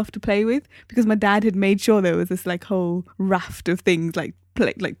some stuff to play with, because my dad had made sure there was this like whole raft of things like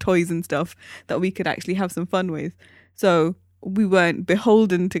toys and stuff that we could actually have some fun with. So we weren't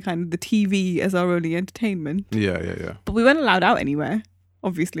beholden to kind of the TV as our only entertainment. Yeah. But we weren't allowed out anywhere,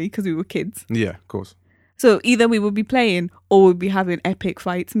 obviously, because we were kids. Yeah, of course. So either we would be playing or we'd be having epic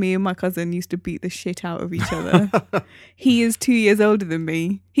fights. Me and my cousin used to beat the shit out of each other. He is 2 years older than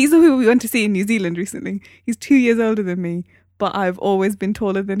me. He's the who we went to see in New Zealand recently. He's 2 years older than me, but I've always been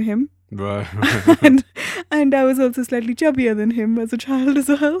taller than him. Right. and I was also slightly chubbier than him as a child as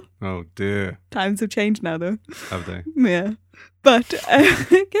well. Oh dear. Times have changed now, though. Have they? Yeah. But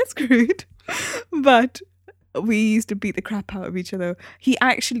get screwed. But we used to beat the crap out of each other. He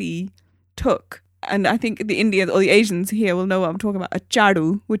actually took, and I think the Indians or the Asians here will know what I'm talking about, a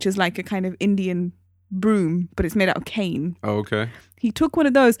charu, which is like a kind of Indian broom, but it's made out of cane. Oh, okay. He took one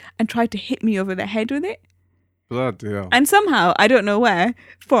of those and tried to hit me over the head with it. Bloody hell. And somehow, I don't know where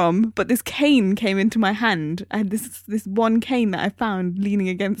from, but this cane came into my hand. I had this one cane that I found leaning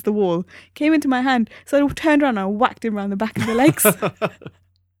against the wall. Came into my hand. So I turned around and I whacked him around the back of the legs.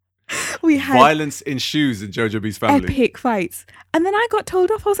 We had violence ensues in Jojo B's family. epic fights. And then I got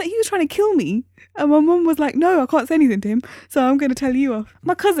told off. I was like, he was trying to kill me. And my mum was like, no, I can't say anything to him. So I'm going to tell you off.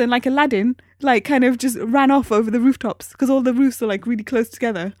 My cousin, like Aladdin, like kind of just ran off over the rooftops because all the roofs are like really close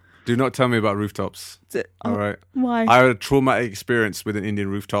together. Do not tell me about rooftops. All right. Why? I had a traumatic experience with an Indian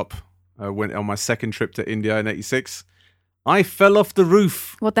rooftop. I went on my second trip to India in 86. I fell off the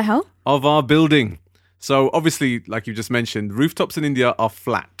roof What the hell? of our building. So obviously, like you just mentioned, rooftops in India are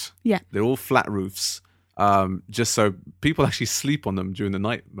flat. Yeah. They're all flat roofs. Just so people actually sleep on them during the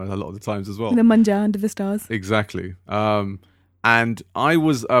night a lot of the times as well. The manja under the stars. Exactly. And I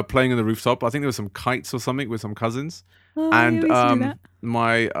was playing on the rooftop. I think there were some kites or something with some cousins. Oh, And yeah, we used to do that.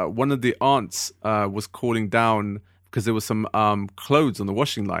 my one of the aunts was calling down because there was some clothes on the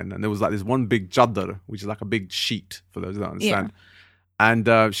washing line, and there was like this one big chadar, which is like a big sheet for those who don't understand. Yeah.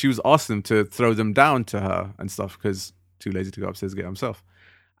 And she was asking them to throw them down to her and stuff because too lazy to go upstairs to get himself.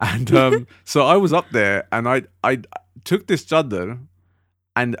 And so I was up there, and I took this chadar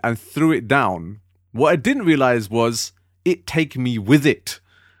and threw it down. What I didn't realize was it take me with it,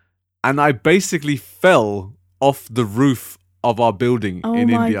 and I basically fell off the roof of our building in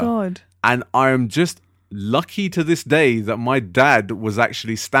India. Oh my God. And I am just lucky to this day that my dad was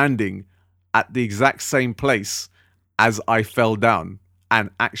actually standing at the exact same place as I fell down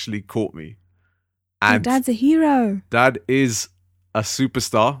and actually caught me. Your And dad's a hero. Dad is a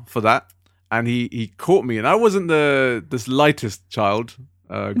superstar for that. And he caught me. And I wasn't the lightest child.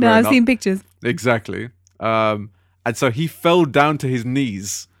 No, I've seen pictures. Exactly. And so he fell down to his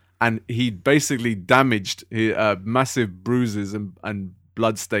knees. And he basically damaged his, massive bruises and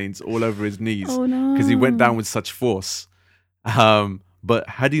blood stains all over his knees. Oh, no. Because he went down with such force. But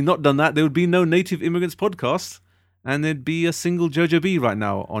had he not done that, there would be no Native Immigrants podcast. And there'd be a single Jojo B right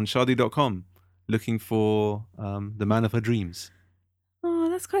now on Shadi.com looking for the man of her dreams. Oh,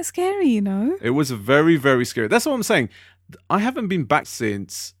 that's quite scary, you know. It was very, very scary. That's what I'm saying. I haven't been back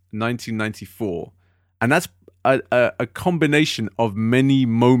since 1994. And that's a combination of many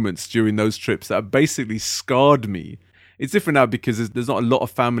moments during those trips that basically scarred me. It's different now because there's not a lot of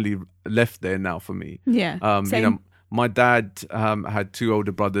family left there now for me. Yeah, same. You know, my dad had two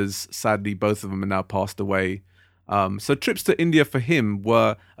older brothers. Sadly, both of them are now passed away. So trips to India for him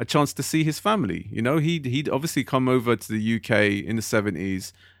were a chance to see his family. You know, he'd obviously come over to the UK in the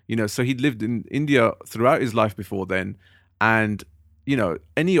 70s. You know, so he'd lived in India throughout his life before then, and you know,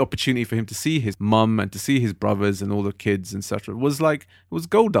 any opportunity for him to see his mum and to see his brothers and all the kids, etc., was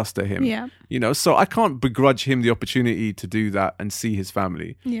gold dust to him. Yeah. You know, so I can't begrudge him the opportunity to do that and see his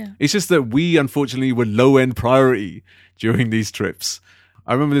family. Yeah. It's just that we, unfortunately, were low-end priority during these trips.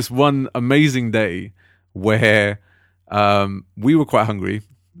 I remember this one amazing day where we were quite hungry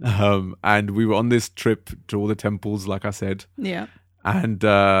and we were on this trip to all the temples, like I said. Yeah. And,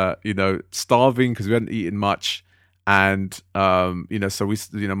 you know, starving because we hadn't eaten much. And, you know, so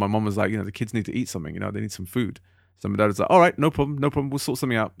my mom was like, you know, the kids need to eat something, you know, they need some food. So my dad was like, all right, no problem. We'll sort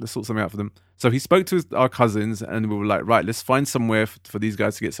something out. Let's sort something out for them. So he spoke to our cousins and we were like, right, let's find somewhere for these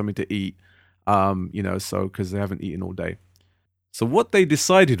guys to get something to eat, you know, so because they haven't eaten all day. So what they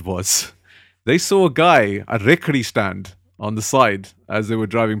decided was they saw a guy, a rekri stand on the side as they were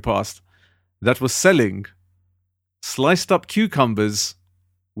driving past that was selling sliced up cucumbers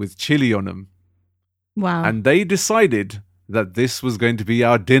with chili on them. Wow. And they decided that this was going to be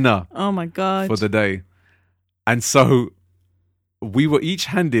our dinner Oh my God. for the day. And so we were each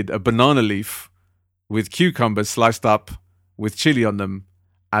handed a banana leaf with cucumbers sliced up with chili on them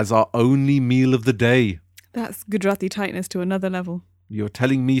as our only meal of the day. That's Gujarati tightness to another level. You're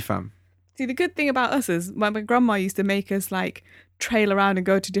telling me, fam. See, the good thing about us is my grandma used to make us like trail around and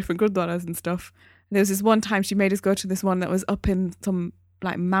go to different gurdwaras and stuff. There was this one time she made us go to this one that was up in some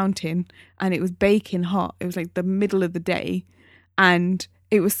like mountain and it was baking hot. It was like the middle of the day and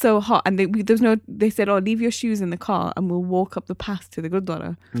it was so hot and they said, oh, leave your shoes in the car and we'll walk up the path to the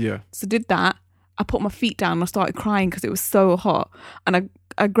gurdwara. Yeah. So did that. I put my feet down and I started crying because it was so hot. And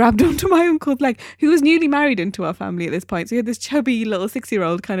I grabbed onto my uncle's leg, who was newly married into our family at this point. So he had this chubby little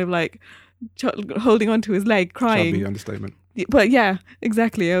 6-year-old kind of like holding onto his leg, crying. Chubby understatement. But yeah,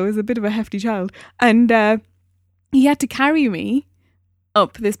 exactly. I was a bit of a hefty child. And he had to carry me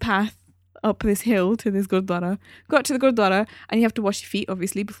up this path, up this hill to this gurdwara. Got to the gurdwara and you have to wash your feet,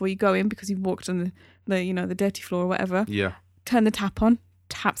 obviously, before you go in because you've walked on the you know, the dirty floor or whatever. Yeah. Turn the tap on.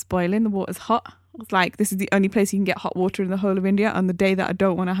 Tap's boiling. The water's hot. I was like, this is the only place you can get hot water in the whole of India on the day that I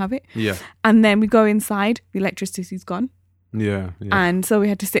don't want to have it. Yeah. And then we go inside, the electricity's gone. Yeah. And so we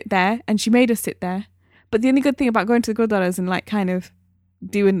had to sit there, and she made us sit there. But the only good thing about going to the gurdwaras and like kind of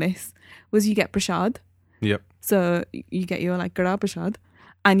doing this was you get prashad. Yep. So you get your like gara prashad,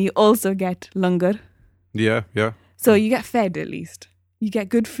 and you also get langar. Yeah. So you get fed at least. You get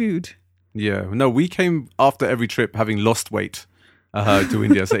good food. Yeah. No, we came after every trip having lost weight to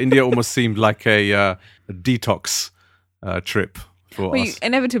India. So India almost seemed like a detox trip for Well, us. you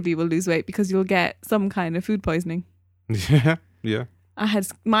inevitably will lose weight because you'll get some kind of food poisoning. Yeah.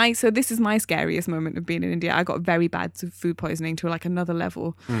 So this is my scariest moment of being in India. I got very bad food poisoning to like another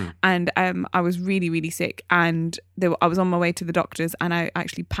level. And I was really, really sick, and I was on my way to the doctors, and I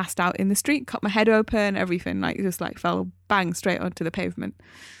actually passed out in the street, cut my head open, everything, like just like fell bang straight onto the pavement.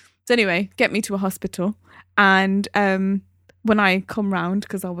 So anyway, get me to a hospital, and when I come round,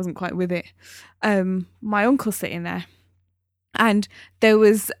 because I wasn't quite with it, my uncle's sitting there, and there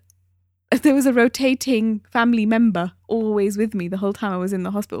was a rotating family member always with me the whole time I was in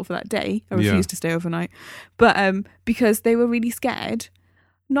the hospital for that day. I refused to stay overnight. But because they were really scared,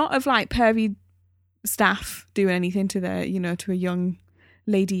 not of like pervy staff doing anything to to a young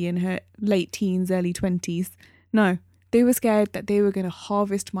lady in her late teens, early 20s. No, they were scared that they were going to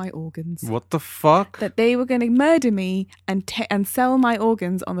harvest my organs. What the fuck? That they were going to murder me and sell my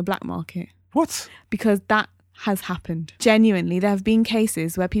organs on the black market. What? Because that has happened. Genuinely, there have been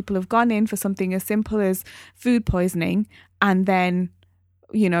cases where people have gone in for something as simple as food poisoning, and then,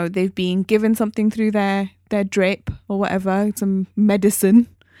 they've been given something through their drip or whatever, some medicine,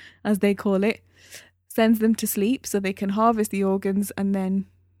 as they call it, sends them to sleep so they can harvest the organs and then,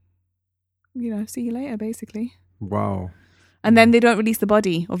 see you later, basically. Wow. And then they don't release the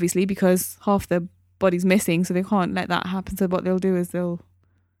body, obviously, because half the body's missing, so they can't let that happen. So what they'll do is they'll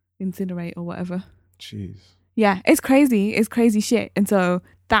incinerate or whatever. Jeez. Yeah, it's crazy. It's crazy shit. And so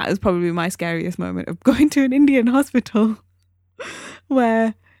that was probably my scariest moment of going to an Indian hospital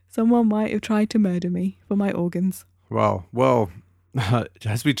where someone might have tried to murder me for my organs. Wow. Well,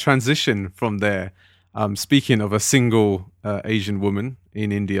 as we transition from there, speaking of a single Asian woman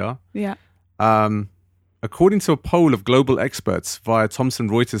in India, yeah. According to a poll of global experts via Thomson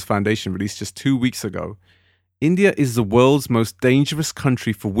Reuters Foundation released just 2 weeks ago, India is the world's most dangerous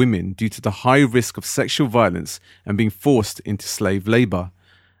country for women due to the high risk of sexual violence and being forced into slave labour.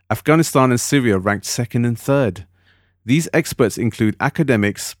 Afghanistan and Syria ranked second and third. These experts include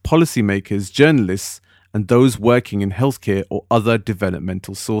academics, policymakers, journalists, and those working in healthcare or other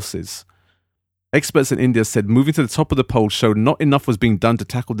developmental sources. Experts in India said moving to the top of the poll showed not enough was being done to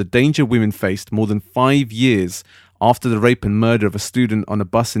tackle the danger women faced more than 5 years after the rape and murder of a student on a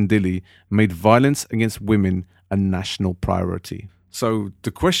bus in Delhi made violence against women a national priority. So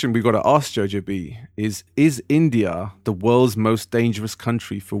the question we got to ask Jojo B is India the world's most dangerous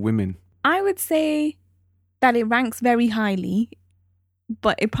country for women? I would say that it ranks very highly,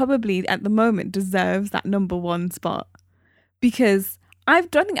 but it probably at the moment deserves that number one spot, because I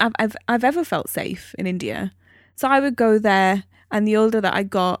don't think I've ever felt safe in India. So I would go there, and the older that I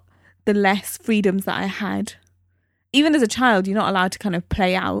got, the less freedoms that I had. Even as a child, you're not allowed to kind of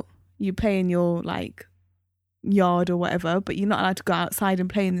play out. You play in your like yard or whatever, but you're not allowed to go outside and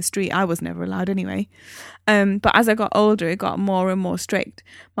play in the street. I was never allowed anyway. But as I got older, it got more and more strict.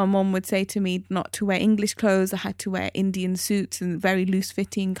 My mom would say to me not to wear English clothes. I had to wear Indian suits and very loose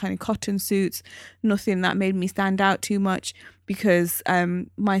fitting kind of cotton suits. Nothing that made me stand out too much, because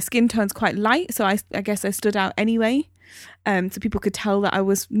my skin tone's quite light. So I guess I stood out anyway. So people could tell that I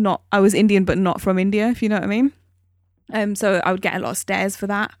was Indian, but not from India, if you know what I mean. So I would get a lot of stares for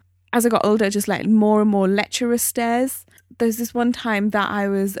that. As I got older, just like more and more lecherous stares. There's this one time that I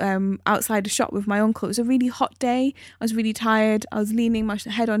was outside a shop with my uncle. It was a really hot day. I was really tired. I was leaning my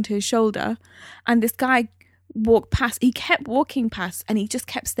head onto his shoulder, and this guy walked past. He kept walking past, and he just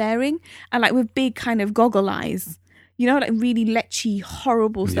kept staring, and like with big kind of goggle eyes. Like really lechy,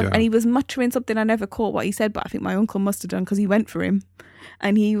 horrible stuff. Yeah. And he was muttering something. I never caught what he said, but I think my uncle must have done, because he went for him.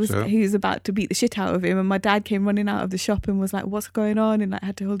 And he was about to beat the shit out of him. And my dad came running out of the shop and was like, what's going on? And like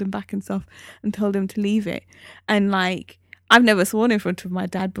had to hold him back and stuff and told him to leave it. And like, I've never sworn in front of my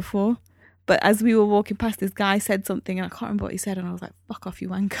dad before. But as we were walking past, this guy said something, and I can't remember what he said. And I was like, fuck off, you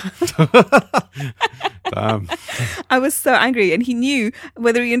wanker. Damn. I was so angry. And he knew,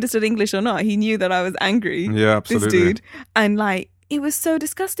 whether he understood English or not, he knew that I was angry. Yeah, absolutely. This dude. And like, it was so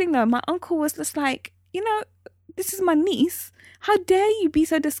disgusting though. My uncle was just like, this is my niece. How dare you be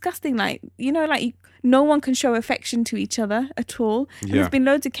so disgusting? Like, no one can show affection to each other at all. And there's been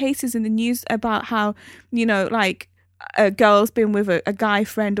loads of cases in the news about how, a girl's been with a guy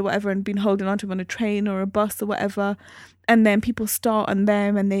friend or whatever and been holding on to him on a train or a bus or whatever, and then people start on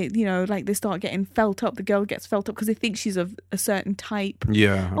them and they, you know, like they start getting felt up. The girl gets felt up because they think she's of a certain type.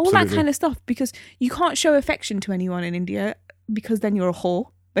 Yeah, absolutely. All that kind of stuff, because you can't show affection to anyone in India because then you're a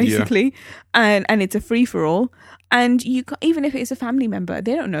whore, basically. And it's a free-for-all. And you even if it's a family member,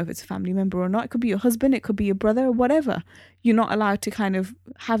 they don't know if it's a family member or not. It could be your husband, it could be your brother, or whatever. You're not allowed to kind of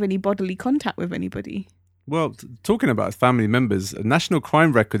have any bodily contact with anybody. Well, talking about family members, National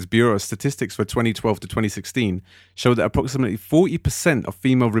Crime Records Bureau statistics for 2012 to 2016 show that approximately 40% of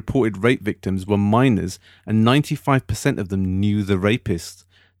female reported rape victims were minors and 95% of them knew the rapist.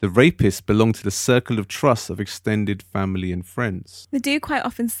 The rapist belonged to the circle of trust of extended family and friends. They do quite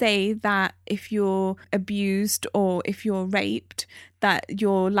often say that if you're abused or if you're raped, that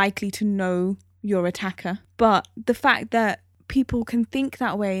you're likely to know your attacker. But the fact that people can think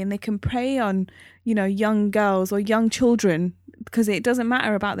that way and they can prey on, you know, young girls or young children, because it doesn't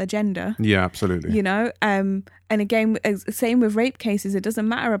matter about their gender. Yeah, absolutely. You know, and again, same with rape cases, it doesn't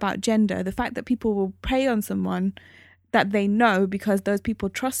matter about gender. The fact that people will prey on someone that they know because those people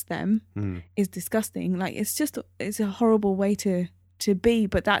trust them is disgusting. Like, it's a horrible way to be,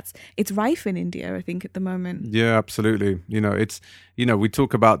 but it's rife in India, I think, at the moment. Yeah, absolutely. We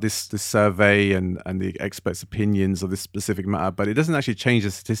talk about this survey and the experts' opinions of this specific matter, but it doesn't actually change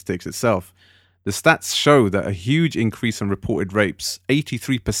the statistics itself. The stats show that a huge increase in reported rapes,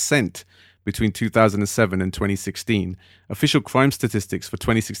 83% between 2007 and 2016. Official crime statistics for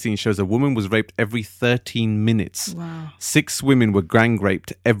 2016 shows a woman was raped every 13 minutes. Wow. 6 women were gang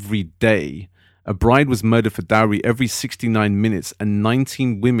raped every day. A bride was murdered for dowry every 69 minutes, and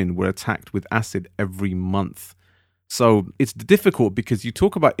 19 women were attacked with acid every month. So it's difficult because you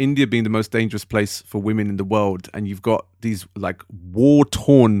talk about India being the most dangerous place for women in the world, and you've got these like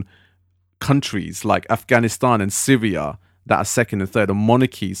war-torn countries like Afghanistan and Syria that are second and third, or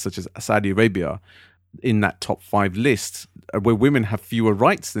monarchies such as Saudi Arabia in that top 5 list, where women have fewer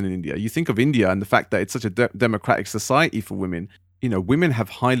rights than in India. You think of India and the fact that it's such a democratic society for women. You know, women have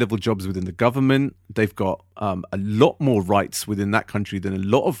high-level jobs within the government. They've got a lot more rights within that country than a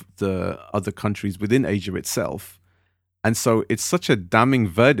lot of the other countries within Asia itself. And so it's such a damning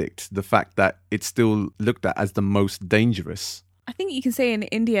verdict, the fact that it's still looked at as the most dangerous. I think you can say in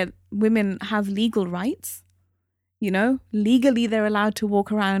India, women have legal rights. You know, legally they're allowed to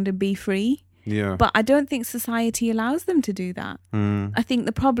walk around and be free. Yeah. But I don't think society allows them to do that. I think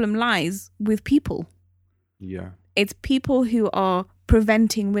the problem lies with people. Yeah. It's people who are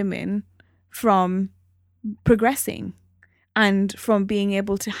preventing women from progressing and from being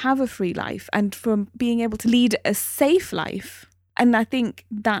able to have a free life and from being able to lead a safe life. And I think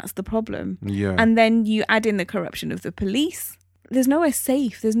that's the problem. Yeah. And then you add in the corruption of the police. There's nowhere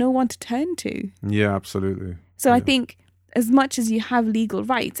safe. There's no one to turn to. Yeah, absolutely. So yeah. I think as much as you have legal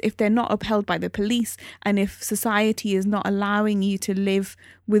rights, if they're not upheld by the police and if society is not allowing you to live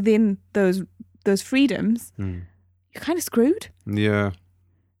within those freedoms, you're kind of screwed. Yeah.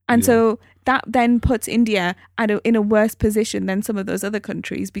 And so that then puts India in a worse position than some of those other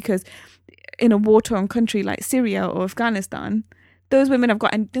countries, because in a war-torn country like Syria or Afghanistan, those women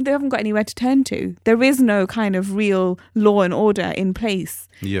they haven't got anywhere to turn to. There is no kind of real law and order in place.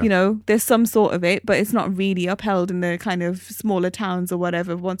 Yeah. You know, there's some sort of it, but it's not really upheld in the kind of smaller towns or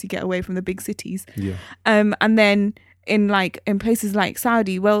whatever once you get away from the big cities. Yeah. And then in places like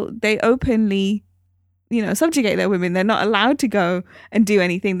Saudi, well, they openly, you know, subjugate their women. They're not allowed to go and do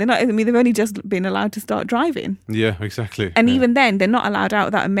anything. They've only just been allowed to start driving. Yeah, exactly. And even then, they're not allowed out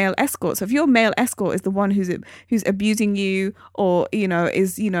without a male escort. So if your male escort is the one who's abusing you or, you know,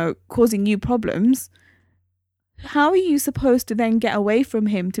 is, you know, causing you problems, how are you supposed to then get away from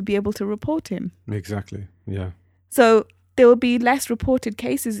him to be able to report him? Exactly. Yeah. So there will be less reported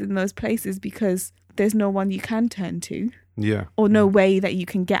cases in those places because there's no one you can turn to. Yeah. Or no way that you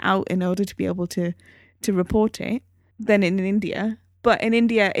can get out in order to be able to report it than in India. But in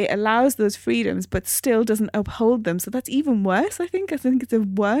India, it allows those freedoms, but still doesn't uphold them. So that's even worse, I think. I think it's a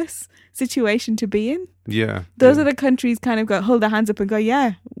worse situation to be in. Yeah. Those other countries kind of hold their hands up and go,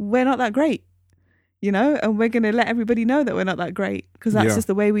 yeah, we're not that great, you know, and we're going to let everybody know that we're not that great because that's just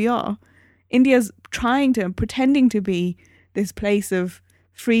the way we are. India's pretending to be this place of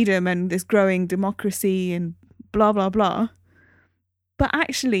freedom and this growing democracy and blah, blah, blah. But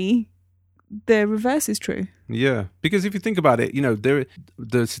actually, the reverse is true. Yeah, because if you think about it, you know,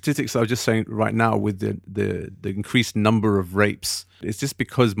 the statistics I was just saying right now with the increased number of rapes, it's just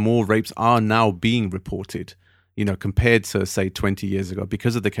because more rapes are now being reported, you know, compared to, say, 20 years ago,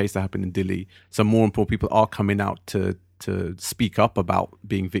 because of the case that happened in Delhi. So more and more people are coming out to speak up about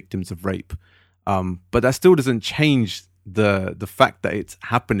being victims of rape. But that still doesn't change the fact that it's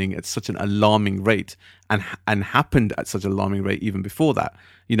happening at such an alarming rate and happened at such an alarming rate even before that.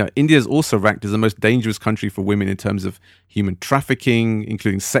 India is also ranked as the most dangerous country for women in terms of human trafficking,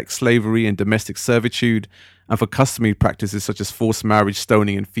 including sex slavery and domestic servitude, and for customary practices such as forced marriage,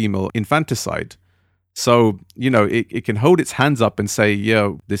 stoning, and female infanticide. So, it can hold its hands up and say,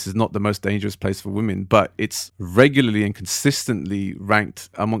 yeah, this is not the most dangerous place for women, but it's regularly and consistently ranked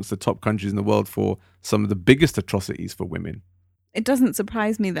amongst the top countries in the world for some of the biggest atrocities for women. It doesn't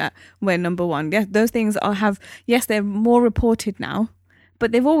surprise me that we're number one. Yeah, those things yes, they're more reported now,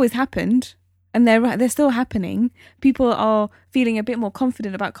 but they've always happened. And they're still happening. People are feeling a bit more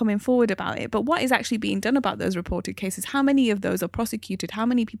confident about coming forward about it. But what is actually being done about those reported cases? How many of those are prosecuted? How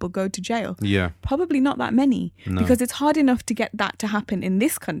many people go to jail? Yeah. Probably not that many. No. Because it's hard enough to get that to happen in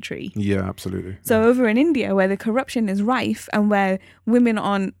this country. Yeah, absolutely. So over in India, where the corruption is rife and where women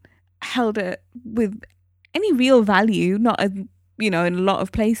aren't held with any real value, not in a lot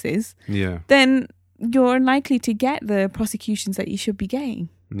of places, then you're unlikely to get the prosecutions that you should be getting.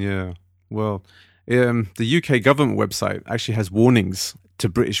 Yeah. Well, the UK government website actually has warnings to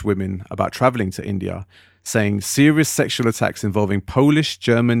British women about travelling to India, saying serious sexual attacks involving Polish,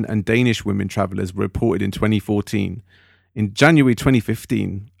 German and Danish women travellers were reported in 2014. In January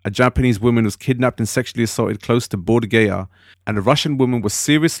 2015, a Japanese woman was kidnapped and sexually assaulted close to Bodh Gaya, and a Russian woman was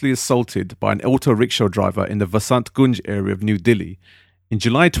seriously assaulted by an auto rickshaw driver in the Vasant Gunj area of New Delhi. In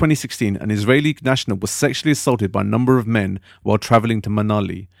July 2016, an Israeli national was sexually assaulted by a number of men while travelling to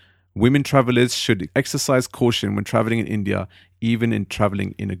Manali. Women travellers should exercise caution when travelling in India, even in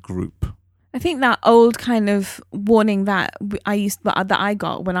travelling in a group. I think that old kind of warning that I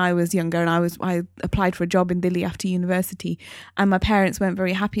got when I was younger, and I applied for a job in Delhi after university, and my parents weren't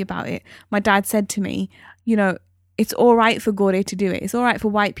very happy about it. My dad said to me, it's all right for Gore to do it. It's all right for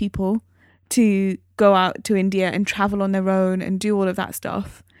white people to go out to India and travel on their own and do all of that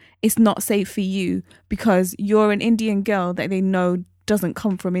stuff. It's not safe for you because you're an Indian girl that they know doesn't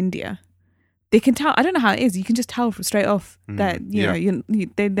come from India. They can tell. I don't know how it is. You can just tell from straight off that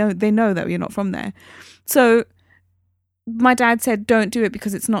they know that you're not from there. So my dad said, "Don't do it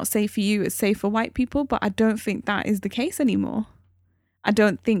because it's not safe for you. It's safe for white people." But I don't think that is the case anymore. I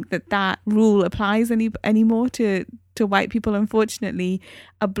don't think that rule applies anymore to white people. Unfortunately,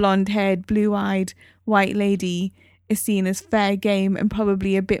 a blonde-haired, blue-eyed white lady is seen as fair game and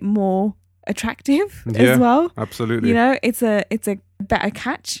probably a bit more attractive as well. Absolutely. It's a better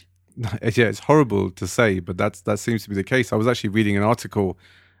catch. Yeah, it's horrible to say, but that seems to be the case. I was actually reading an article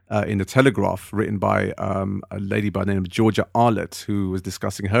in the Telegraph written by a lady by the name of Georgia Arlett, who was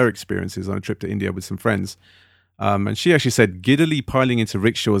discussing her experiences on a trip to India with some friends. And she actually said, giddily piling into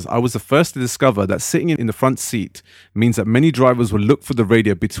rickshaws, I was the first to discover that sitting in the front seat means that many drivers will look for the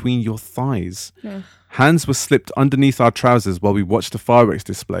radio between your thighs. Yeah. Hands were slipped underneath our trousers while we watched the fireworks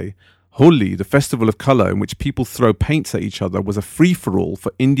display. Holi, the festival of colour in which people throw paints at each other, was a free-for-all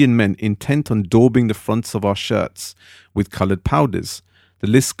for Indian men intent on daubing the fronts of our shirts with coloured powders. The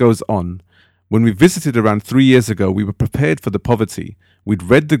list goes on. When we visited around 3 years ago, we were prepared for the poverty. We'd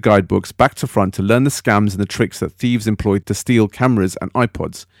read the guidebooks back to front to learn the scams and the tricks that thieves employed to steal cameras and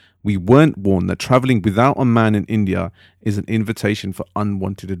iPods. We weren't warned that travelling without a man in India is an invitation for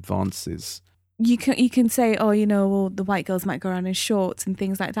unwanted advances. You can say, well, the white girls might go around in shorts and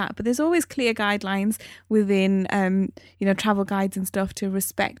things like that. But there's always clear guidelines within, travel guides and stuff to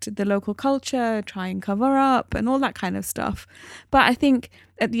respect the local culture, try and cover up and all that kind of stuff. But I think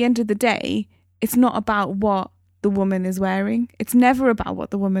at the end of the day, it's not about what the woman is wearing. It's never about what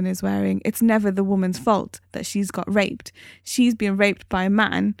the woman is wearing. It's never the woman's fault that she's got raped. She's been raped by a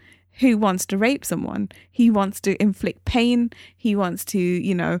man who wants to rape someone. He wants to inflict pain. He wants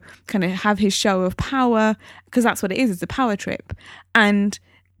to, kind of have his show of power, because that's what it is. It's a power trip. And,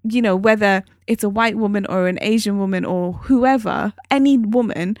 whether it's a white woman or an Asian woman or whoever, any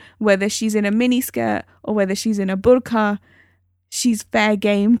woman, whether she's in a miniskirt or whether she's in a burqa, she's fair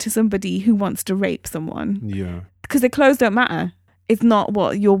game to somebody who wants to rape someone. Yeah. Because the clothes don't matter. It's not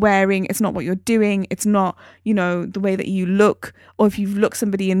what you're wearing. It's not what you're doing. It's not, the way that you look, or if you look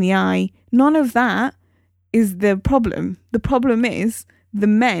somebody in the eye. None of that is the problem. The problem is the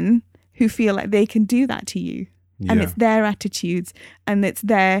men who feel like they can do that to you. Yeah. And it's their attitudes and it's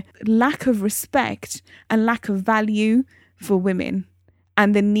their lack of respect and lack of value for women,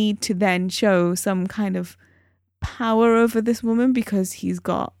 and the need to then show some kind of power over this woman because he's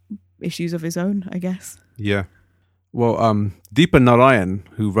got issues of his own, I guess. Yeah. Well, Deepa Narayan,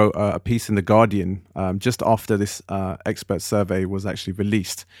 who wrote a piece in The Guardian just after this expert survey was actually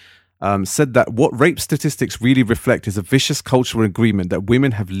released, said that what rape statistics really reflect is a vicious cultural agreement that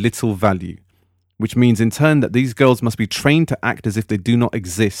women have little value. which means in turn that these girls must be trained to act as if they do not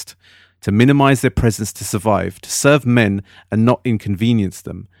exist, to minimize their presence to survive, to serve men and not inconvenience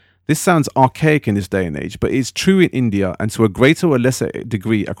them. This sounds archaic in this day and age, but it's true in India and to a greater or lesser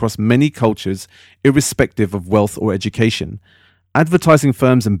degree across many cultures, irrespective of wealth or education. Advertising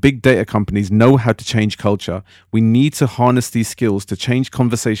firms and big data companies know how to change culture. We need to harness these skills to change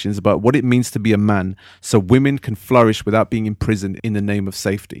conversations about what it means to be a man so women can flourish without being imprisoned in the name of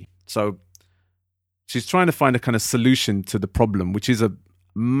safety. So she's trying to find a kind of solution to the problem, which is a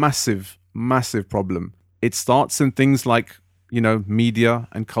massive, massive problem. It starts in things like, media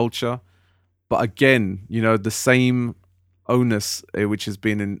and culture. But again, the same onus, which has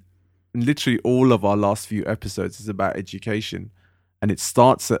been in literally all of our last few episodes, is about education. And it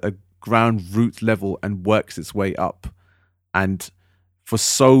starts at a ground root level and works its way up. And for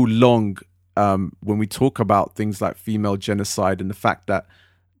so long, when we talk about things like female genocide and the fact that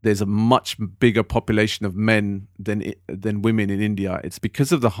there's a much bigger population of men than women in India, it's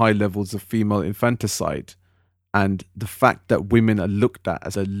because of the high levels of female infanticide and the fact that women are looked at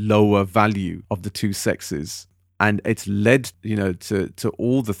as a lower value of the two sexes. And it's led, to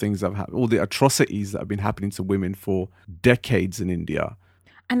all the things that have happened, all the atrocities that have been happening to women for decades in India.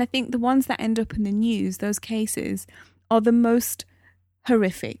 And I think the ones that end up in the news, those cases, are the most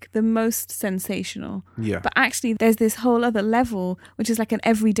horrific, the most sensational. Yeah. But actually, there's this whole other level, which is like an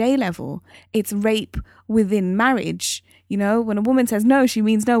everyday level. It's rape within marriage. When a woman says no, she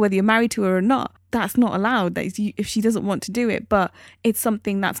means no, whether you're married to her or not. That's not allowed. That is, if she doesn't want to do it. But it's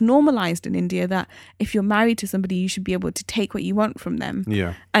something that's normalized in India, that if you're married to somebody, you should be able to take what you want from them.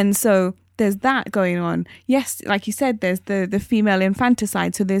 Yeah. And so there's that going on. Yes, like you said, there's the female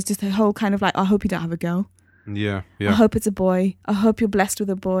infanticide. So there's just a whole kind of like, I hope you don't have a girl. Yeah. I hope it's a boy. I hope you're blessed with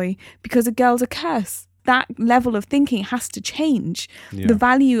a boy, because a girl's a curse. That level of thinking has to change. Yeah. The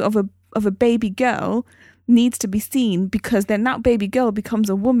value of a baby girl needs to be seen, because then that baby girl becomes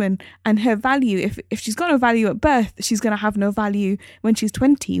a woman, and her value, if she's got no value at birth, she's going to have no value when she's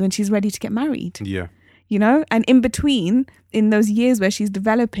 20, when she's ready to get married. Yeah. And in between, in those years where she's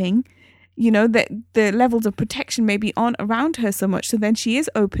developing, that the levels of protection maybe aren't around her so much, so then she is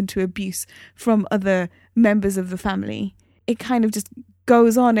open to abuse from other members of the family. It kind of just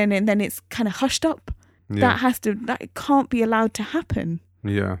goes on, and then it's kind of hushed up. Yeah. That can't be allowed to happen.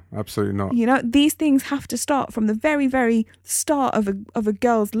 Yeah, absolutely not. These things have to start from the very, very start of a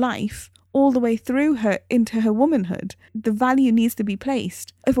girl's life, all the way through her into her womanhood. The value needs to be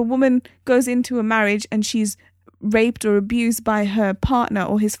placed. If a woman goes into a marriage and she's raped or abused by her partner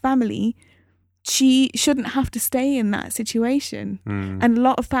or his family, she shouldn't have to stay in that situation. And a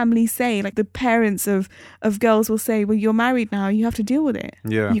lot of families say, like the parents of girls will say, well, you're married now, you have to deal with it.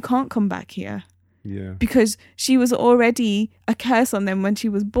 Yeah. You can't come back here. Yeah. Because she was already a curse on them when she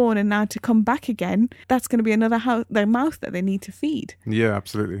was born, and now to come back again, that's going to be another their mouth that they need to feed. Yeah,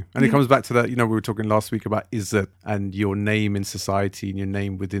 absolutely. And it comes back to that, we were talking last week about izzat and your name in society and your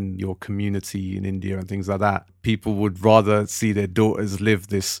name within your community in India and things like that. People would rather see their daughters live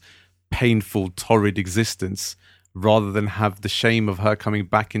this painful, torrid existence rather than have the shame of her coming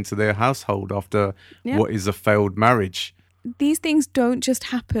back into their household after what is a failed marriage. These things don't just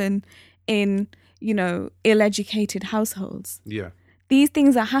happen in ill-educated households. Yeah. These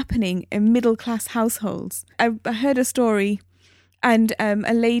things are happening in middle-class households. I heard a story, and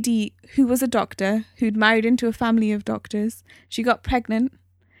a lady who was a doctor, who'd married into a family of doctors, she got pregnant.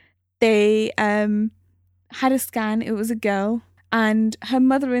 They had a scan. It was a girl. And her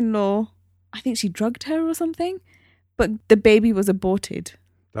mother-in-law, I think she drugged her or something, but the baby was aborted.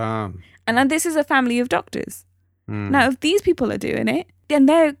 Damn. And this is a family of doctors. Now, if these people are doing it, then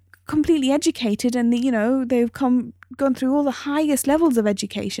they're completely educated, and they've gone through all the highest levels of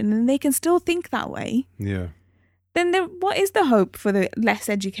education, and they can still think that way. Yeah. Then what is the hope for the less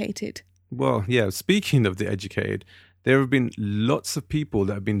educated? Well, yeah, speaking of the educated, there have been lots of people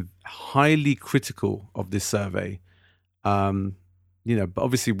that have been highly critical of this survey. But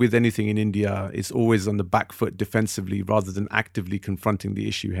obviously with anything in India, it's always on the back foot defensively rather than actively confronting the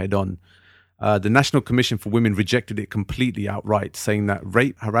issue head on. The National Commission for Women rejected it completely outright, saying that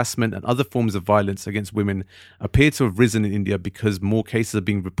rape, harassment and other forms of violence against women appear to have risen in India because more cases are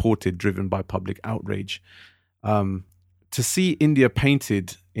being reported, driven by public outrage. To see India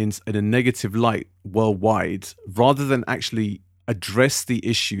painted in a negative light worldwide, rather than actually address the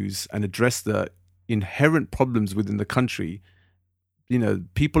issues and address the inherent problems within the country,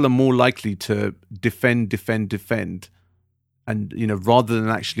 people are more likely to defend. And, rather than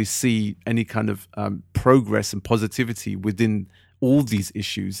actually see any kind of progress and positivity within all these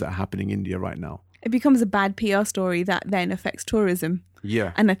issues that are happening in India right now. It becomes a bad PR story that then affects tourism.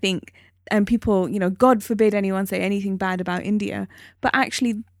 Yeah. And I think and people, God forbid anyone say anything bad about India. But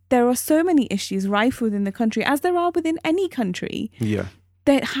actually, there are so many issues rife within the country, as there are within any country,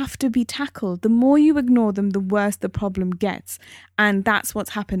 that have to be tackled. The more you ignore them, the worse the problem gets. And that's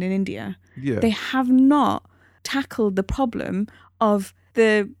what's happened in India. Yeah. They have not tackled the problem of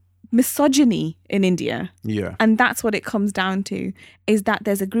the misogyny in India. Yeah. And that's what it comes down to, is that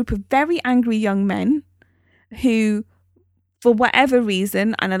there's a group of very angry young men who, for whatever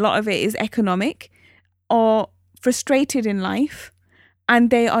reason, and a lot of it is economic, are frustrated in life, and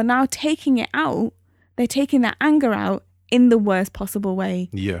they are now taking it out. They're taking that anger out in the worst possible way,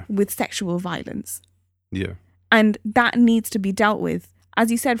 with sexual violence. Yeah. And that needs to be dealt with,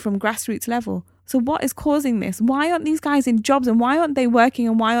 as you said, from grassroots level. So what is causing this? Why aren't these guys in jobs, and why aren't they working,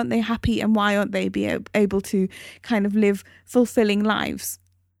 and why aren't they happy, and why aren't they able to kind of live fulfilling lives?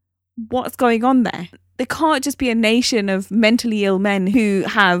 What's going on there? There can't just be a nation of mentally ill men who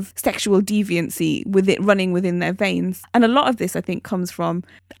have sexual deviancy with it running within their veins. And a lot of this, I think, comes from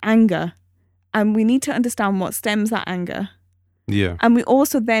anger. And we need to understand what stems that anger. Yeah. And we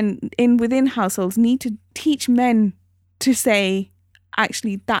also then, within households, need to teach men to say,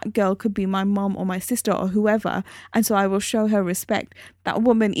 actually, that girl could be my mom or my sister or whoever. And so I will show her respect. That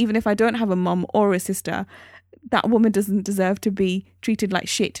woman, even if I don't have a mom or a sister, that woman doesn't deserve to be treated like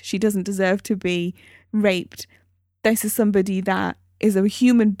shit. She doesn't deserve to be raped. This is somebody that is a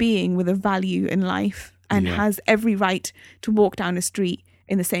human being with a value in life and has every right to walk down the street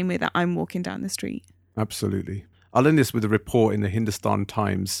in the same way that I'm walking down the street. Absolutely. I'll end this with a report in the Hindustan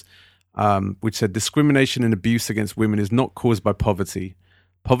Times, which said discrimination and abuse against women is not caused by poverty.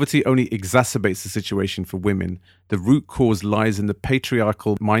 Poverty only exacerbates the situation for women. The root cause lies in the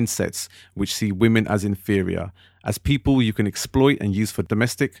patriarchal mindsets which see women as inferior, as people you can exploit and use for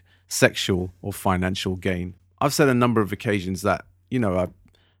domestic, sexual or financial gain. I've said a number of occasions that,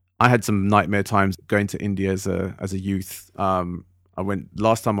 I had some nightmare times going to India as a youth. I went,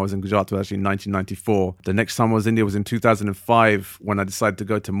 last time I was in Gujarat was actually in 1994. The next time I was in India was in 2005 when I decided to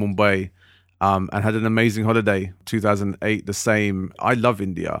go to Mumbai. And had an amazing holiday. 2008, the same. I love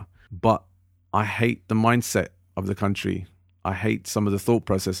India, but I hate the mindset of the country. I hate some of the thought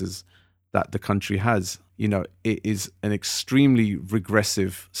processes that the country has. It is an extremely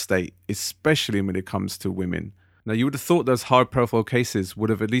regressive state, especially when it comes to women. Now, you would have thought those high-profile cases would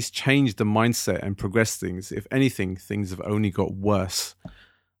have at least changed the mindset and progressed things. If anything, things have only got worse.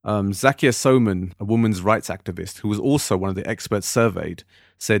 Zakia Soman, a women's rights activist who was also one of the experts surveyed,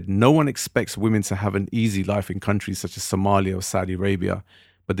 said no one expects women to have an easy life in countries such as Somalia or Saudi Arabia,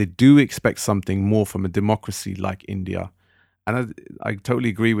 but they do expect something more from a democracy like India. And I totally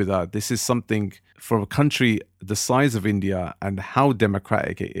agree with that. This is something for a country the size of India and how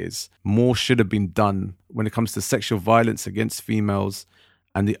democratic it is. More should have been done when it comes to sexual violence against females.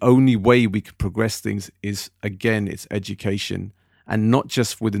 And the only way we can progress things is, again, it's education. And not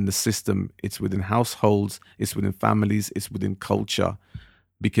just within the system, it's within households, it's within families, it's within culture.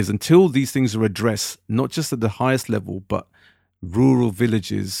 Because until these things are addressed, not just at the highest level, but rural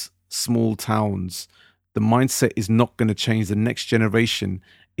villages, small towns, the mindset is not going to change. The next generation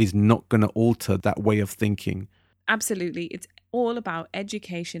is not going to alter that way of thinking. Absolutely. It's all about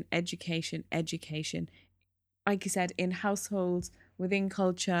education, education, education. Like you said, in households, within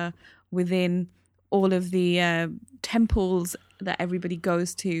culture, within all of the temples that everybody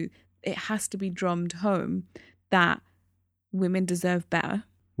goes to, it has to be drummed home that women deserve better.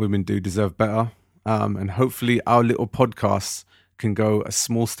 Women do deserve better. And hopefully our little podcasts can go a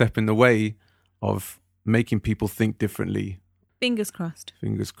small step in the way of making people think differently. Fingers crossed.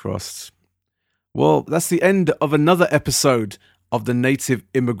 Fingers crossed. Well, that's the end of another episode of the Native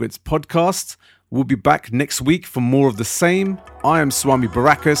Immigrants Podcast. We'll be back next week for more of the same. I am Swami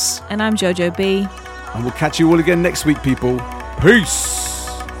Barakas. And I'm Jojo B. And we'll catch you all again next week, people. Peace.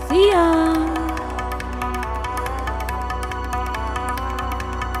 See ya.